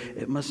say,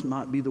 it must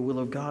not be the will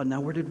of God.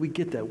 Now, where did we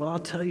get that? Well, I'll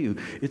tell you,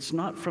 it's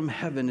not from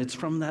heaven. It's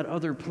from that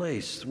other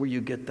place where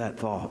you get that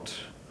thought.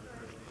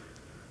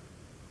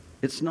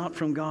 It's not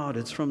from God.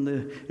 It's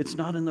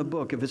not in the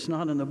book. If it's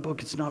not in the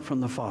book, it's not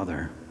from the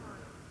Father.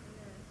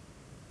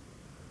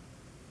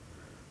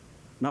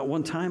 Not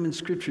one time in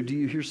Scripture do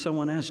you hear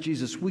someone ask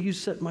Jesus, will you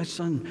set my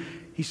son,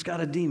 he's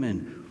got a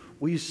demon.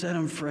 Will you set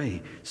him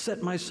free?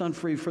 Set my son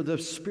free for the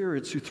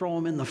spirits who throw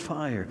him in the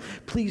fire.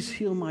 Please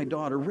heal my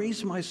daughter.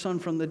 Raise my son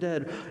from the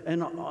dead.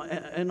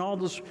 And all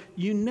this.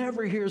 You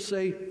never hear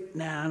say,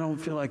 nah, I don't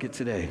feel like it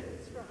today.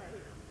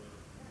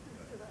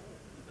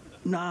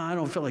 Nah, I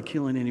don't feel like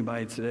healing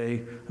anybody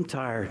today. I'm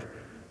tired.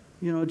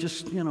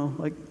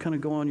 Like kind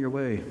of go on your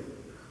way.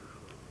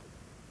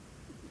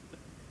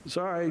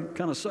 Sorry,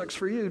 kind of sucks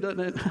for you, doesn't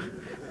it?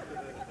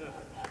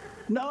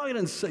 No, he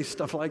didn't say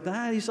stuff like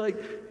that. He's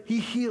like, he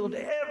healed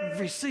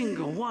every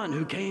single one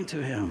who came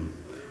to him.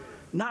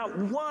 Not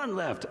one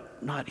left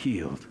not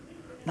healed.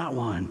 Not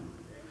one.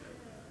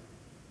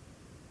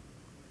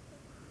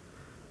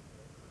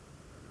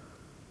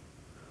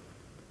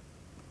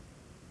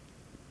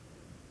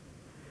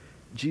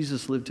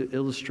 Jesus lived to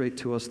illustrate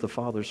to us the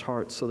Father's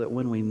heart so that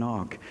when we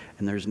knock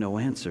and there's no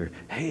answer,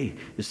 hey,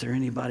 is there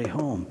anybody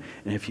home?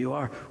 And if you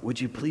are, would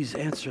you please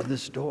answer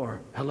this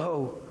door?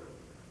 Hello?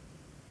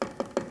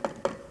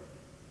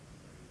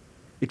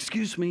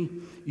 Excuse me,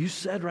 you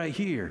said right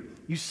here.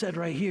 You said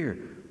right here.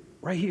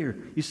 Right here.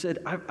 You said,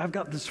 I've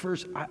got this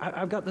verse.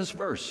 I've got this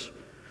verse.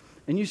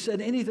 And you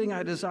said anything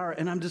I desire,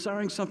 and I'm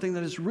desiring something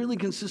that is really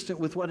consistent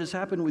with what has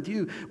happened with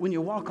you when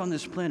you walk on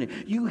this planet.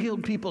 You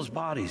healed people's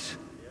bodies.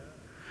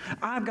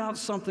 I've got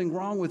something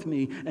wrong with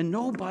me, and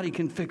nobody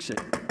can fix it.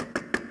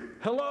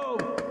 Hello?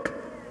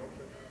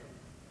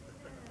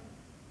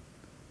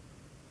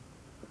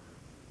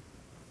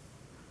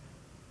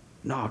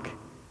 Knock.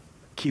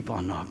 Keep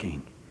on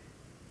knocking.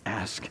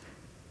 Ask.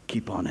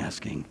 Keep on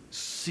asking.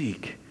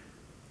 Seek,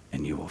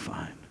 and you will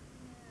find.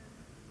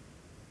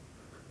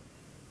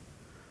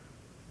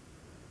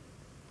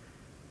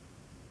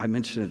 I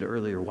mentioned it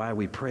earlier, why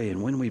we pray.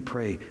 And when we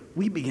pray,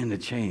 we begin to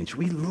change.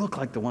 We look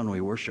like the one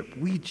we worship.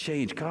 We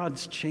change.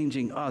 God's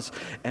changing us.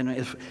 And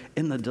if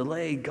in the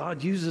delay,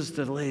 God uses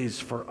delays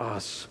for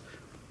us.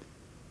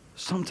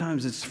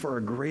 Sometimes it's for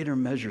a greater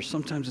measure.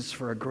 Sometimes it's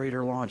for a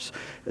greater launch.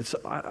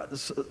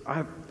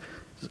 I've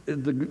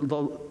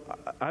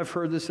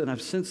heard this and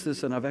I've sensed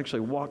this and I've actually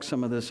walked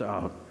some of this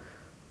out.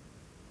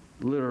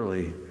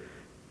 Literally.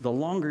 The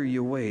longer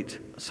you wait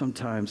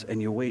sometimes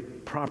and you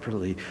wait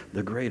properly,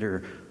 the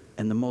greater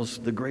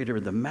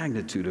the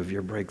magnitude of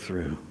your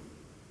breakthrough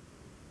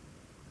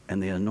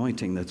and the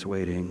anointing that's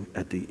waiting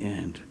at the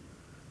end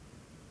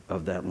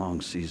of that long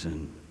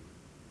season.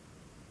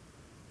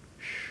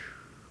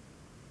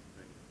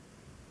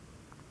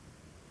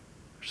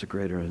 There's a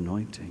greater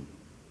anointing.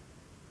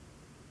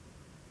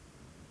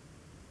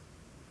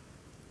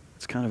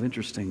 It's kind of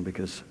interesting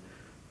because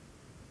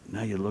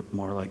now you look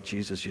more like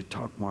Jesus, you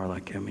talk more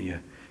like him, and you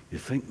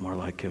think more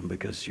like him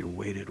because you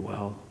waited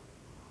well.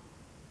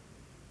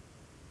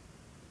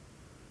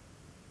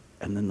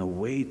 And then the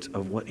weight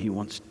of what he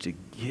wants to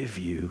give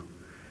you,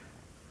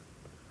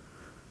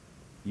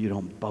 you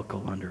don't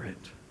buckle under it.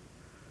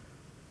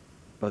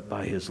 But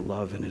by his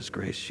love and his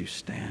grace, you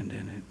stand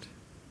in it.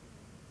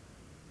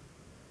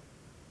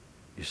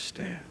 You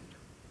stand.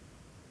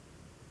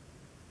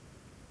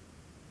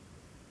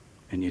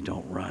 And you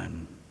don't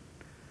run.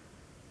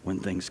 when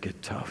things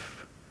get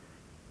tough,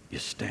 you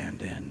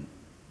stand in.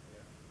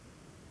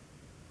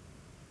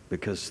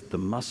 Because the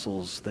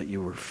muscles that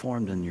you were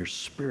formed in your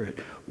spirit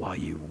while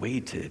you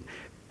waited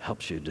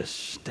helps you to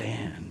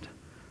stand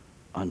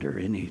under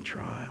any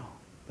trial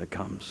that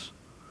comes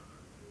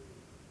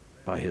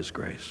by His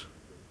grace.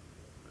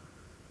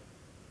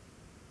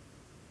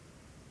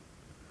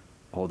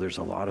 Oh, there's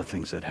a lot of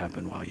things that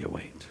happen while you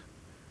wait.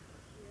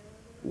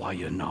 While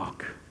you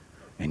knock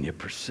and you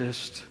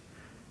persist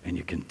and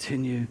you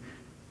continue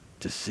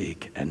to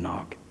seek and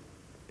knock.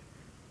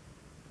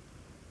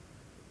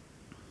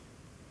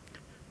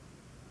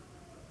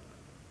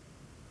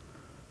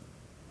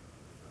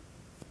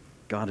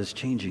 God is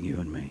changing you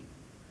and me.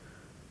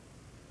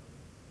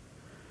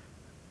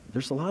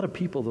 There's a lot of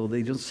people, though,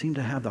 they don't seem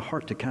to have the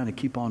heart to kind of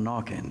keep on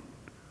knocking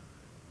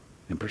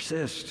and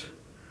persist.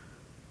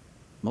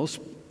 A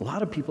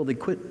lot of people, they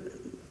quit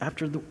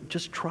after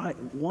just try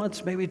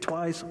once, maybe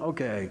twice.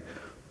 Okay,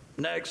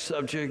 next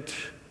subject.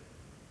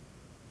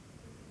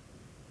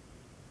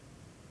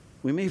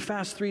 We may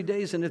fast 3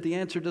 days, and if the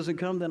answer doesn't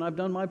come, then I've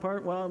done my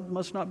part. Well, it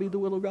must not be the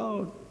will of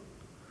God.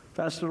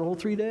 Fasted the whole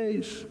 3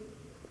 days.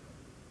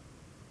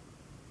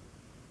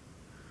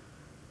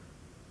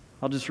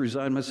 I'll just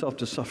resign myself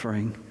to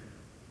suffering.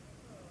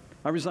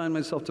 I resign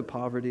myself to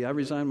poverty. I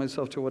resign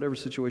myself to whatever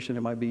situation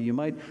it might be. You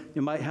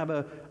might have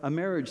a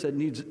marriage that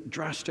needs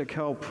drastic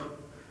help.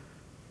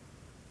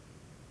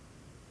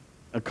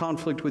 A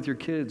conflict with your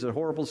kids, a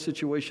horrible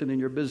situation in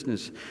your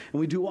business. And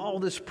we do all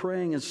this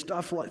praying and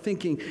stuff like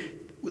thinking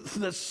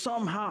that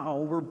somehow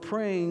we're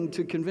praying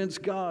to convince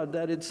God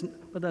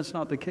but that's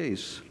not the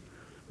case.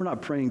 We're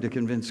not praying to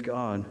convince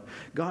God.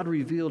 God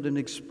revealed and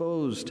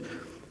exposed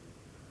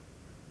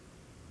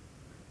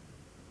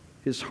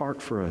His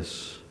heart for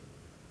us.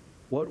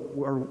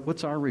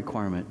 What's our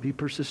requirement? Be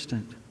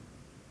persistent.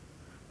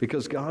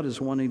 Because God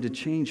is wanting to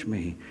change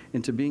me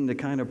into being the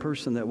kind of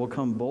person that will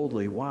come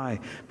boldly. Why?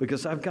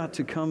 Because I've got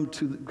to come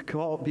to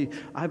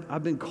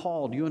I've been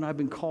called, you and I have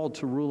been called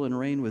to rule and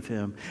reign with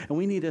Him. And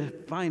we need to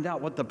find out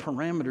what the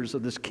parameters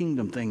of this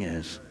kingdom thing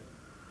is.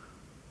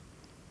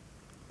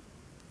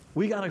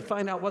 We got to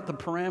find out what the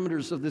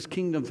parameters of this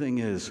kingdom thing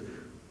is.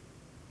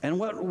 And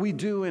what we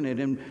do in it.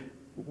 And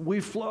we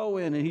flow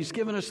in, and He's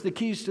given us the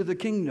keys to the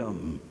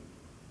kingdom.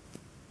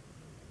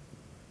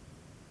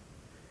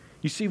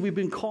 You see, we've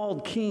been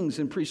called kings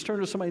and priests. Turn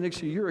to somebody next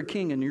to you. You're a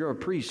king and you're a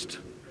priest.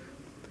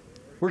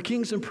 We're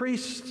kings and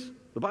priests.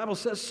 The Bible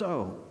says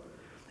so.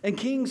 And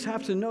kings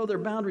have to know their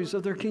boundaries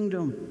of their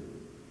kingdom.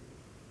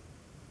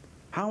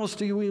 How else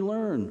do we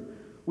learn?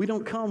 We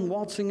don't come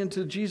waltzing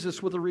into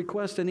Jesus with a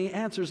request and He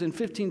answers in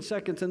 15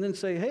 seconds and then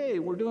say, hey,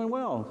 we're doing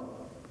well.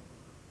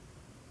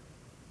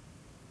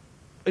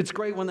 It's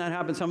great when that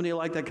happens. How many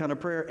like that kind of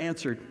prayer?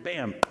 Answered.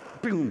 Bam.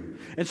 Boom.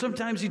 And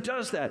sometimes He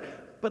does that.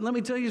 But let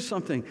me tell you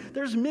something.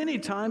 There's many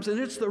times, and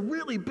it's the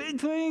really big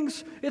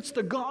things. It's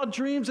the God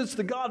dreams. It's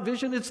the God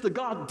vision. It's the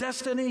God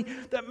destiny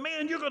that,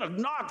 man, you're going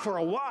to knock for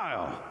a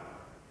while.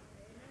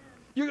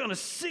 You're going to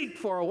seek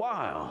for a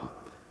while.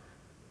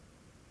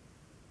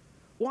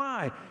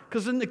 Why?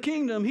 Because in the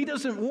kingdom, He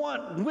doesn't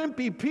want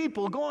wimpy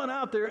people going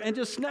out there and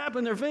just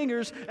snapping their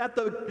fingers at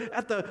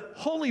the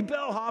holy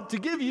bellhop to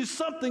give you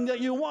something that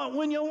you want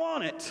when you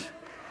want it.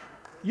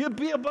 You'd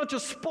be a bunch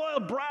of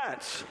spoiled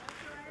brats.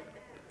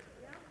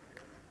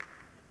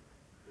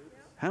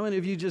 How many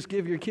of you just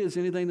give your kids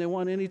anything they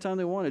want anytime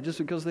they want it just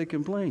because they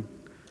complain?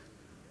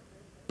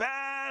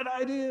 Bad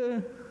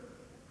idea.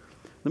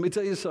 Let me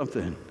tell you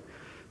something.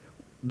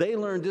 They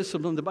learn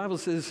discipline. The Bible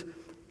says,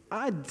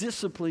 I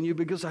discipline you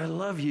because I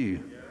love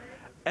you.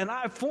 And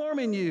I form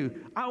in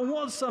you. I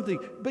want something.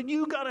 But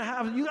you got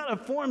to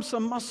form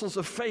some muscles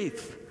of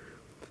faith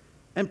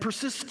and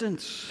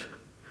persistence.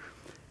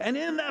 And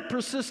in that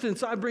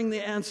persistence, I bring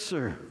the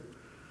answer.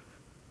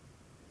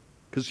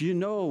 Because you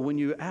know when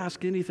you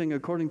ask anything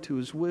according to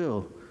His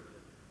will,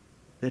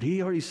 that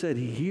He already said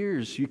He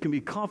hears. You can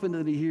be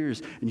confident that He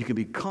hears, and you can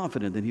be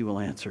confident that He will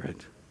answer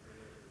it.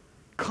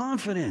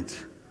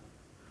 Confident.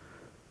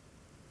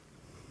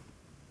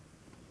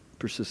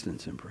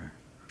 Persistence in prayer.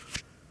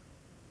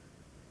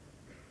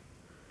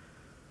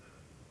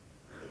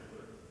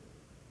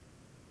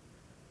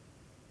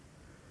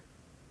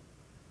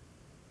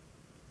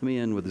 Let me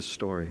end with this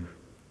story.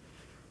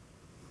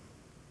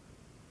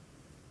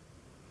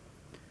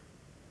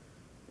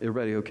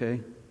 Everybody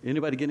okay?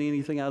 Anybody getting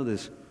anything out of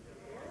this?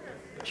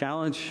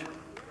 Challenge,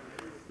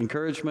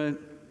 encouragement,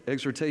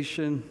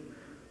 exhortation.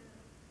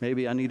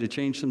 Maybe I need to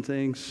change some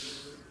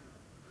things.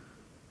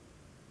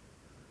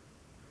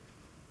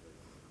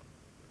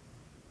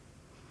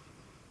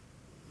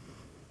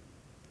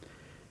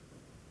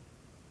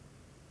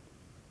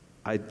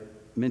 I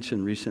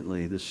mentioned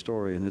recently this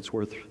story, and it's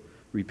worth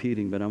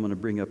repeating, but I'm going to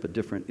bring up a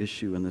different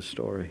issue in this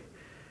story.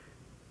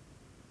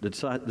 The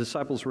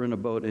disciples were in a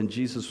boat, and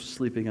Jesus was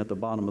sleeping at the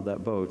bottom of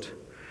that boat.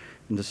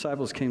 And the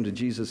disciples came to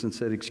Jesus and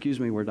said, excuse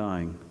me, we're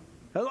dying.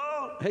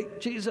 Hello? Hey,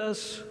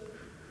 Jesus.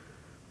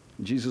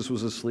 Jesus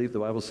was asleep, the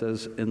Bible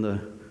says, in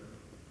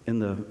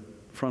the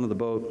front of the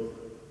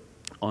boat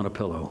on a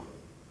pillow.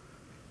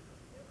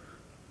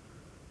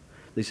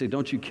 They say,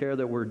 don't you care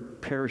that we're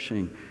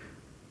perishing?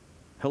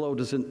 Hello,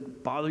 does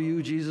it bother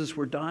you, Jesus?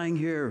 We're dying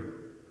here.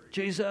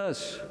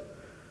 Jesus.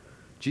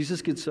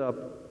 Jesus gets up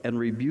and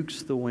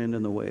rebukes the wind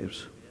and the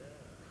waves.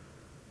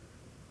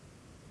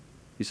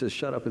 He says,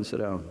 shut up and sit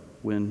down.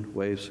 Wind,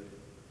 waves,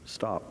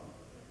 stop.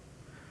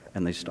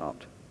 And they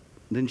stopped.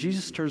 Then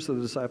Jesus turns to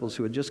the disciples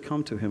who had just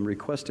come to him,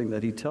 requesting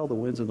that he tell the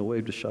winds and the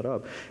wave to shut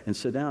up and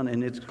sit down.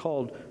 And it's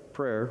called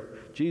prayer.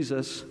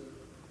 Jesus,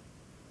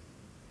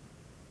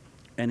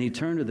 and he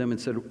turned to them and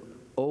said,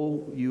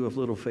 "Oh, you of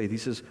little faith." He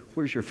says,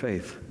 where's your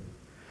faith?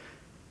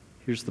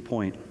 Here's the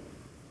point.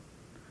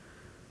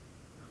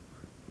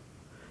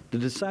 The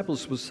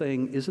disciples was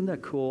saying, isn't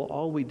that cool?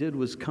 All we did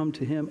was come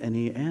to him and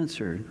he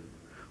answered.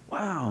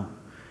 Wow.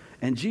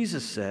 And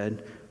Jesus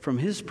said, from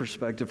his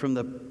perspective, from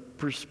the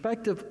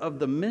perspective of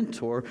the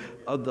mentor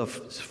of the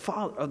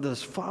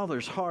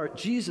father's heart,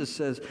 Jesus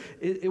says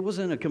it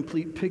wasn't a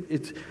complete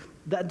picture.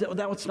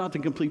 That was not the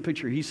complete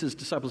picture. He says,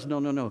 disciples,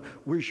 no,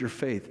 where's your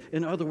faith?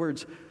 In other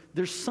words,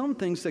 there's some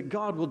things that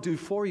God will do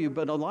for you,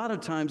 but a lot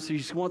of times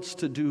he wants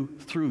to do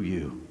through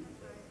you.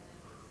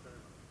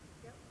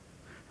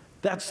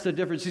 That's the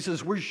difference. He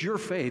says, where's your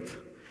faith?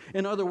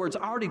 In other words,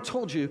 I already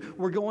told you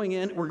we're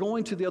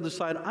going to the other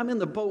side. I'm in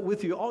the boat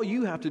with you. All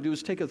you have to do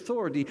is take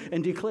authority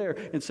and declare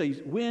and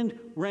say, wind,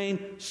 rain,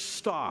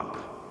 stop.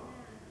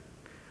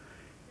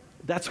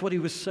 That's what he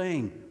was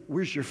saying.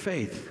 Where's your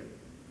faith?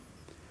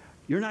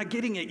 You're not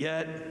getting it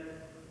yet.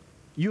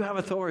 You have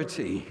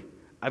authority.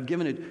 I've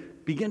given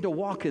it. Begin to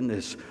walk in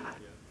this.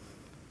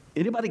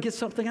 Anybody get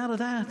something out of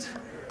that?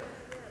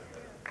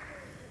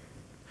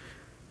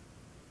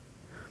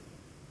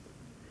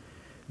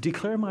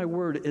 Declare my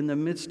word in the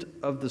midst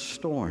of the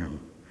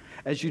storm.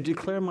 As you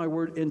declare my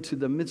word into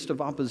the midst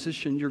of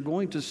opposition, you're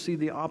going to see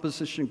the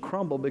opposition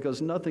crumble because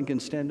nothing can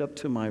stand up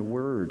to my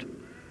word.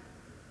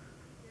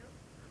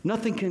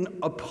 Nothing can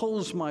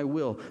oppose my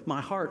will, my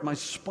heart, my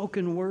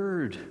spoken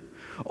word.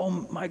 Oh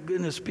my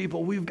goodness,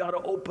 people, we've got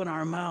to open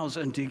our mouths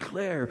and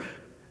declare.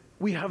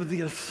 We have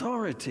the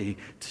authority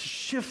to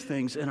shift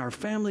things in our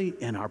family,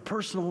 in our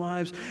personal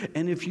lives.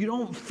 And if you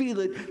don't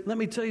feel it, let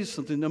me tell you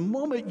something. The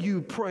moment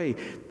you pray,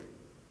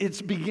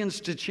 it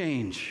begins to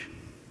change.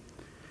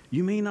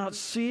 You may not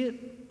see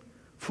it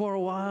for a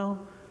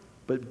while,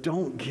 but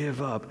don't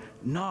give up.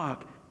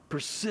 Knock,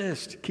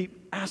 persist,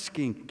 keep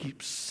asking,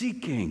 keep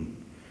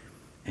seeking,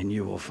 and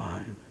you will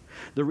find.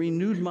 The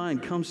renewed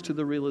mind comes to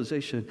the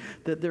realization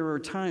that there are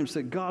times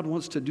that God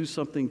wants to do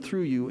something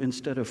through you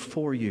instead of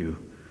for you.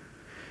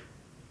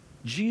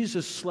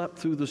 Jesus slept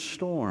through the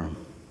storm.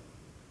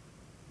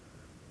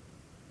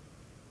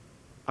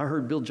 I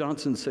heard Bill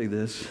Johnson say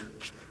this.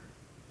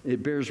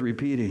 It bears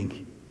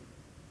repeating.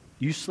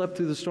 You slept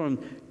through the storm.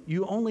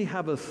 You only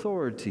have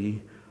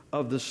authority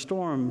of the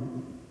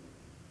storm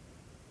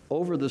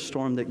over the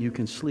storm that you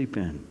can sleep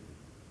in.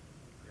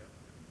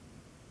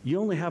 You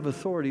only have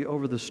authority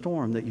over the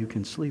storm that you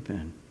can sleep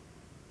in.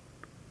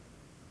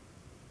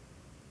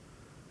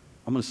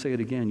 I'm going to say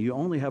it again. You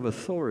only have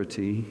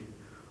authority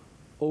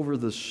over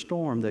the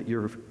storm that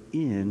you're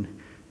in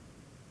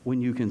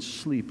when you can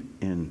sleep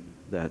in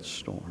that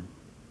storm.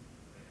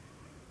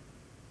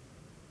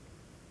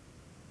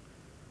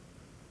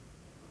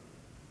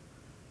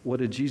 What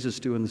did Jesus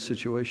do in the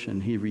situation?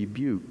 He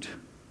rebuked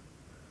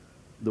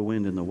the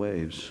wind and the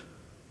waves.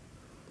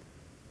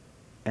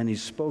 And he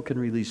spoke and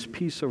released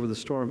peace over the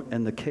storm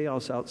and the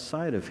chaos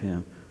outside of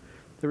him.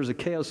 There was a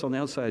chaos on the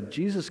outside.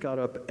 Jesus got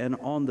up, and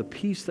on the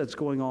peace that's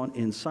going on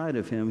inside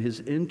of him, his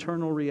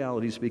internal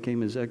realities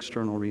became his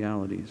external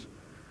realities.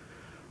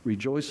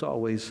 Rejoice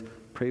always,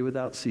 pray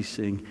without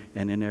ceasing,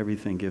 and in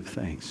everything give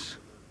thanks.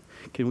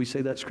 Can we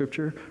say that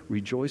scripture?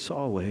 Rejoice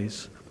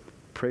always,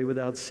 pray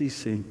without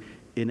ceasing,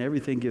 in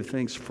everything give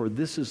thanks, for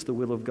this is the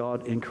will of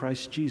God in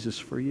Christ Jesus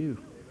for you.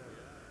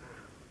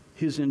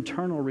 His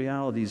internal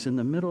realities in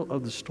the middle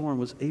of the storm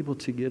was able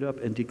to get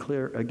up and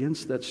declare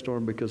against that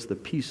storm because the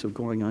peace of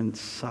going on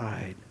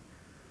inside.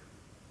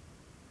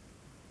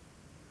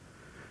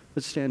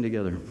 Let's stand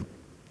together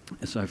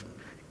as I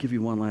give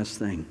you one last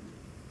thing.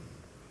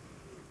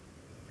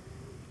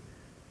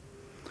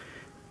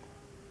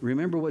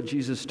 Remember what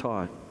Jesus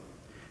taught.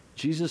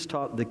 Jesus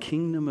taught the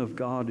kingdom of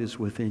God is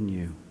within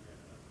you.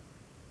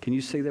 Can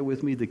you say that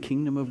with me? The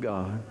kingdom of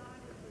God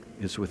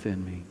is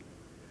within me.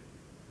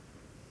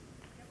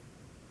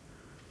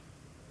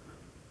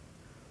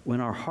 When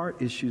our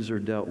heart issues are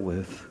dealt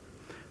with,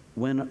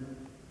 when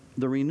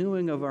the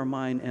renewing of our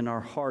mind and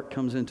our heart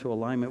comes into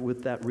alignment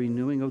with that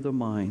renewing of the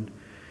mind,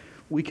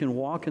 we can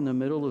walk in the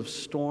middle of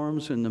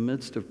storms, in the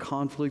midst of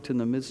conflict, in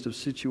the midst of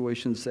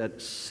situations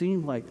that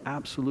seem like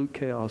absolute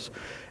chaos,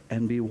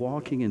 and be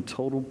walking in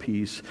total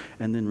peace,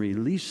 and then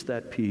release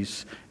that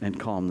peace and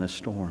calm the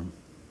storm.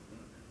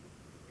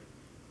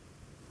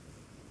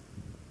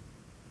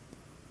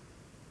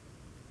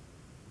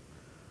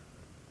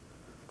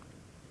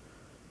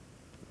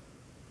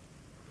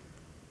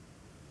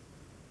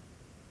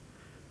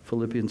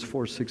 Philippians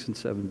 4, 6, and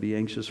 7, be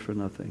anxious for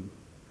nothing,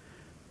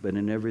 but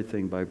in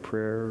everything by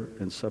prayer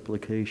and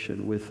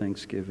supplication with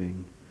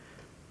thanksgiving,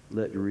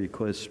 let your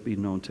requests be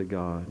known to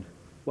God.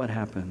 What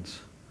happens?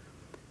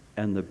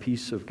 And the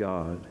peace of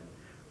God,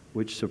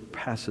 which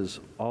surpasses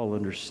all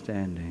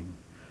understanding,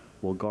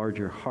 will guard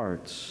your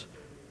hearts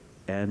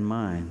and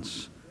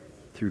minds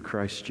through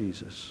Christ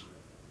Jesus.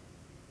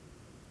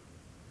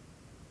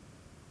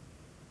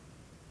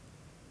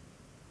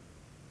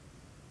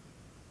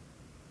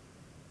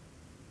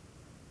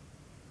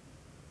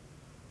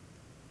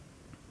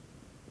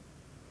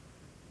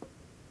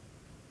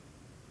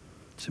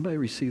 Somebody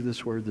receive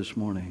this word this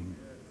morning?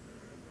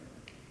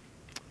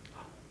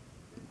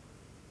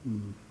 Let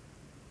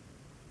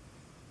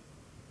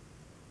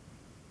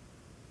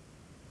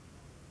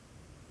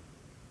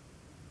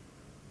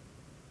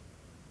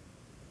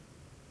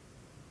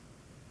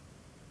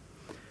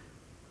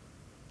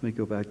me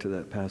go back to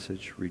that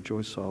passage.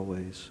 Rejoice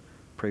always.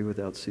 Pray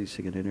without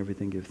ceasing, and in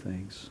everything give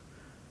thanks.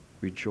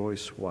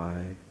 Rejoice.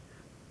 Why?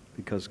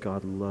 Because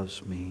God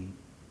loves me,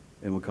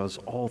 and will cause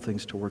all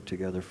things to work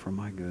together for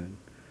my good.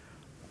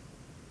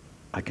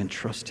 I can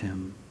trust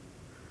him,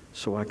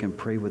 so I can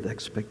pray with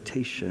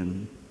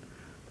expectation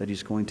that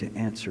he's going to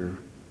answer.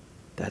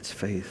 That's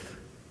faith.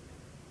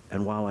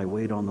 And while I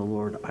wait on the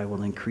Lord, I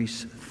will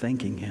increase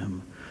thanking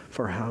him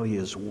for how he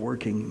is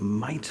working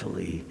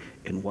mightily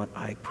in what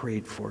I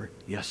prayed for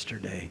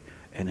yesterday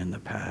and in the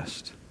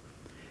past.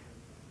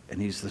 And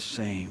he's the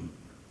same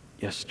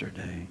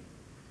yesterday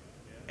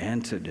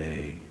and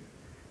today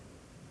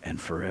and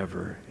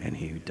forever, and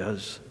he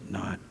does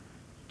not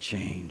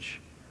change.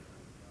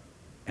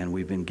 And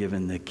we've been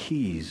given the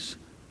keys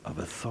of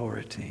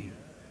authority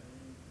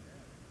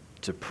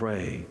to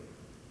pray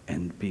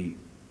and be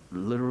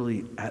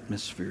literally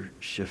atmosphere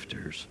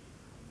shifters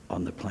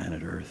on the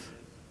planet Earth.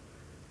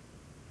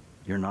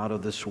 You're not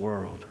of this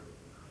world.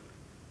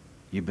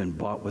 You've been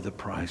bought with a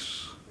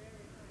price.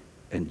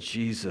 And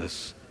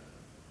Jesus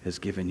has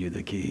given you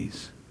the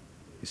keys.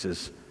 He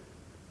says,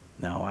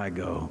 now I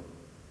go.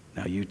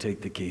 Now you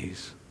take the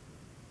keys.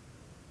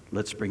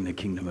 Let's bring the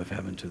kingdom of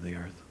heaven to the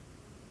earth.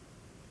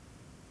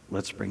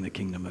 Let's bring the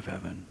kingdom of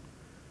heaven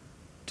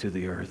to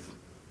the earth.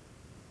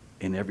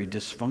 In every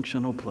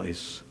dysfunctional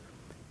place,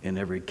 in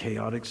every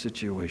chaotic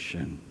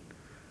situation,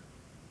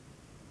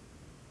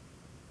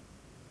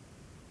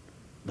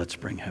 let's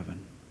bring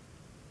heaven.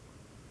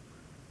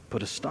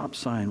 Put a stop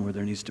sign where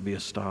there needs to be a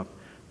stop.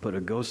 Put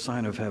a go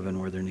sign of heaven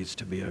where there needs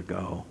to be a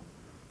go.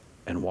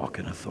 And walk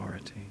in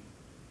authority.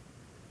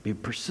 Be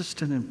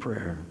persistent in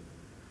prayer.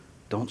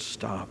 Don't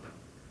stop.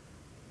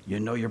 You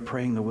know you're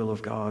praying the will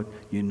of God.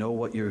 You know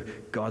what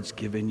God's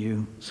given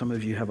you. Some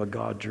of you have a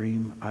God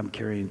dream. I'm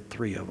carrying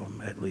 3 of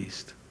them at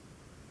least.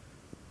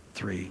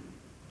 3.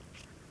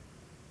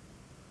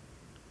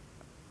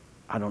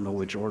 I don't know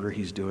which order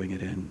he's doing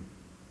it in,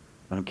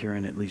 but I'm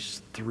carrying at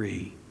least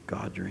 3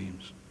 God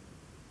dreams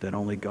that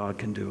only God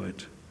can do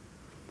it.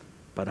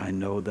 But I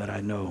know that I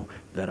know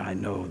that I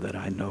know that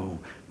I know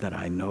that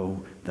I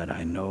know that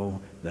I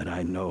know that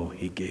I know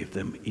he gave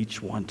them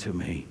each one to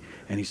me.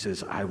 And he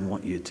says, I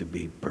want you to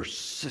be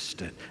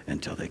persistent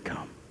until they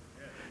come.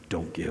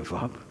 Don't give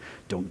up.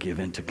 Don't give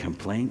in to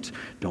complaint.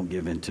 Don't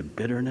give in to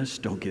bitterness.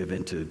 Don't give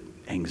in to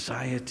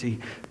anxiety,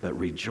 but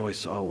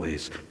rejoice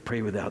always.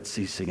 Pray without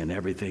ceasing, and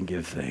everything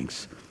give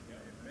thanks.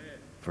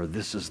 For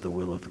this is the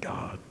will of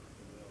God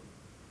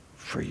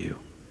for you.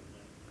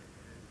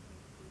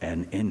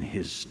 And in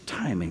his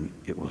timing,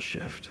 it will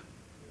shift.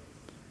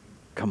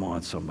 Come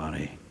on,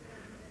 somebody.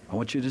 I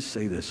want you to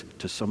say this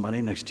to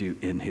somebody next to you.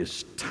 In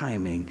his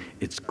timing,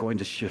 it's going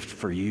to shift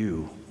for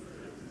you.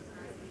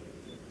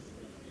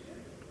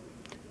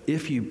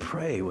 If you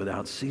pray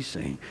without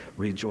ceasing,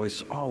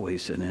 rejoice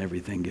always, and in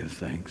everything give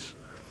thanks.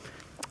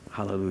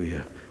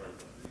 Hallelujah.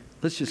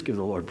 Let's just give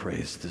the Lord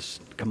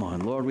praise. Come on,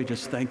 Lord, we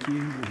just thank you.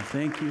 We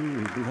thank you.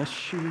 We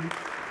bless you.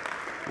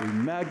 We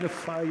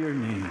magnify your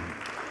name.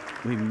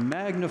 We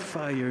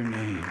magnify your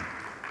name,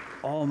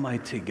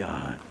 Almighty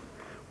God.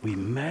 We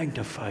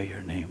magnify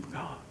your name,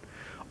 God.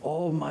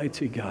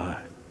 Almighty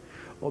God.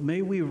 Oh,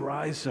 may we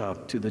rise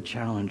up to the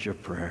challenge of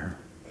prayer.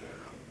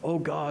 Oh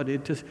God,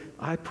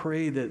 I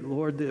pray that,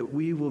 Lord, that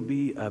we will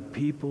be a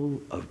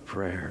people of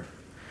prayer,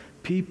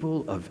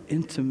 people of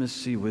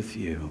intimacy with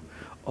you.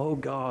 Oh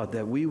God,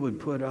 that we would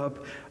put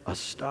up a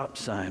stop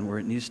sign where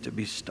it needs to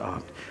be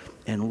stopped.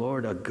 And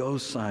Lord, a go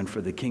sign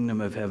for the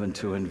kingdom of heaven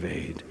to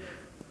invade.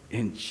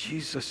 In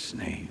Jesus'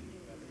 name.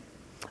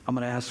 I'm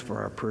going to ask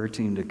for our prayer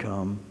team to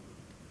come.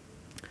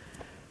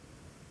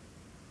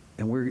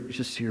 And we're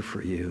just here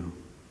for you.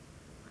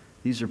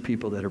 These are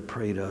people that are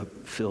prayed up,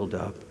 filled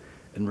up,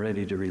 and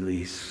ready to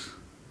release.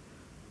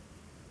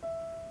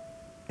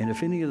 And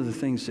if any of the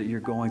things that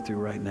you're going through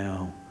right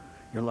now,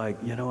 you're like,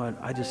 you know what,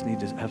 I just need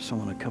to have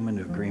someone to come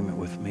into agreement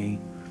with me.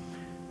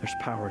 There's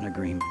power in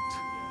agreement.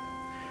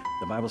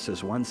 The Bible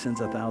says 1 sends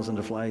 1,000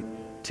 to flight,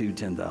 2,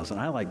 10,000.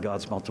 I like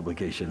God's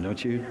multiplication,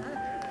 don't you?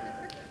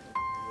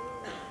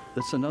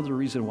 That's another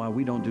reason why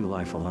we don't do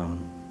life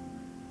alone.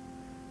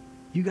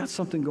 You got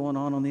something going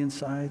on the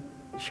inside?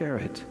 Share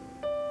it.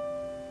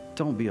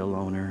 Don't be a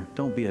loner.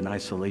 Don't be an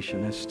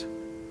isolationist.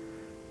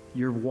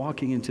 You're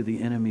walking into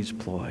the enemy's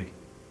ploy.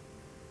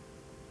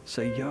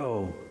 Say,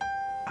 yo,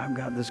 I've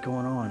got this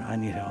going on. I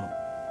need help.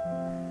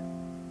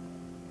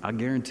 I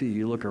guarantee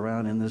you look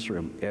around in this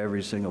room,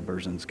 every single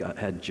person's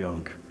had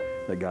junk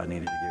that God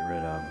needed to get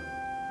rid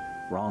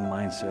of. Wrong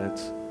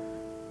mindsets,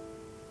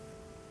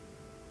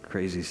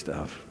 crazy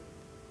stuff.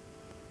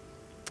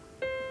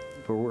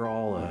 But we're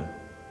all a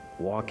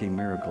walking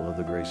miracle of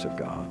the grace of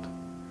God.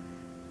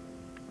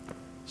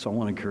 So I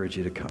want to encourage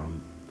you to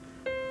come.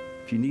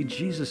 If you need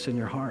Jesus in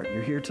your heart,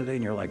 you're here today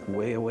and you're like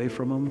way away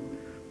from him,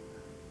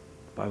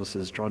 the Bible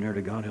says, draw near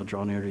to God, he'll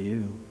draw near to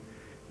you.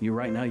 You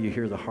right now, you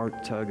hear the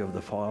heart tug of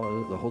the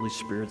Father, the Holy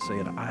Spirit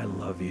saying, I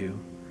love you.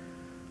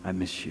 I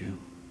miss you.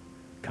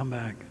 Come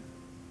back.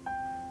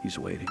 He's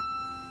waiting.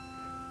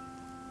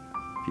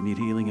 If you need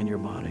healing in your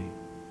body,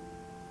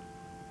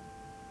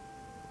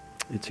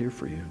 it's here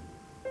for you.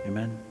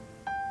 Amen.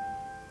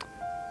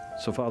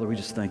 So, Father, we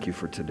just thank you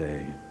for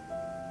today.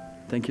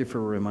 Thank you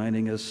for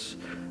reminding us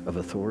of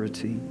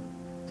authority.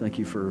 Thank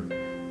you for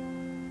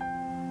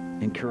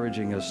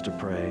encouraging us to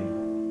pray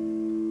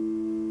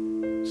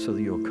so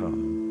that you'll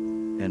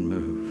come and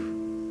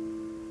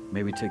move.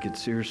 May we take it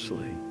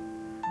seriously.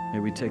 May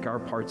we take our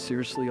part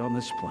seriously on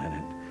this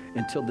planet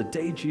until the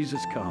day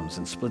Jesus comes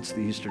and splits the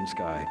eastern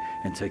sky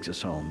and takes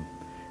us home.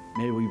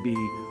 May we be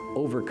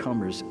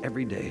overcomers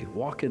every day.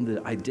 Walk in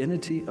the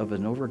identity of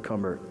an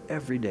overcomer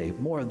every day,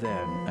 more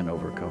than an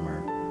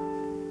overcomer.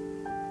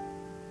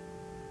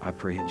 I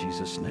pray in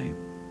Jesus' name.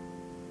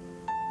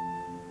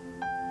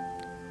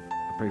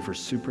 I pray for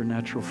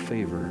supernatural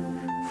favor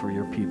for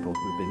your people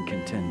who've been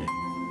contending.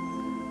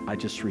 I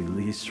just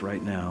release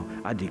right now,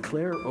 I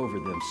declare over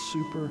them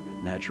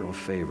supernatural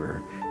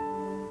favor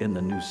in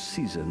the new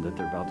season that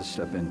they're about to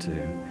step into.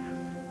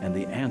 And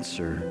the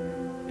answer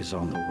is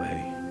on the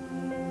way.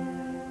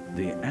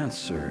 The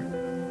answer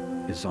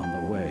is on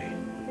the way.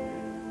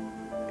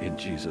 In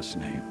Jesus'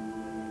 name,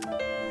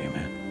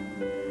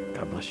 amen.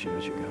 God bless you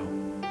as you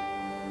go.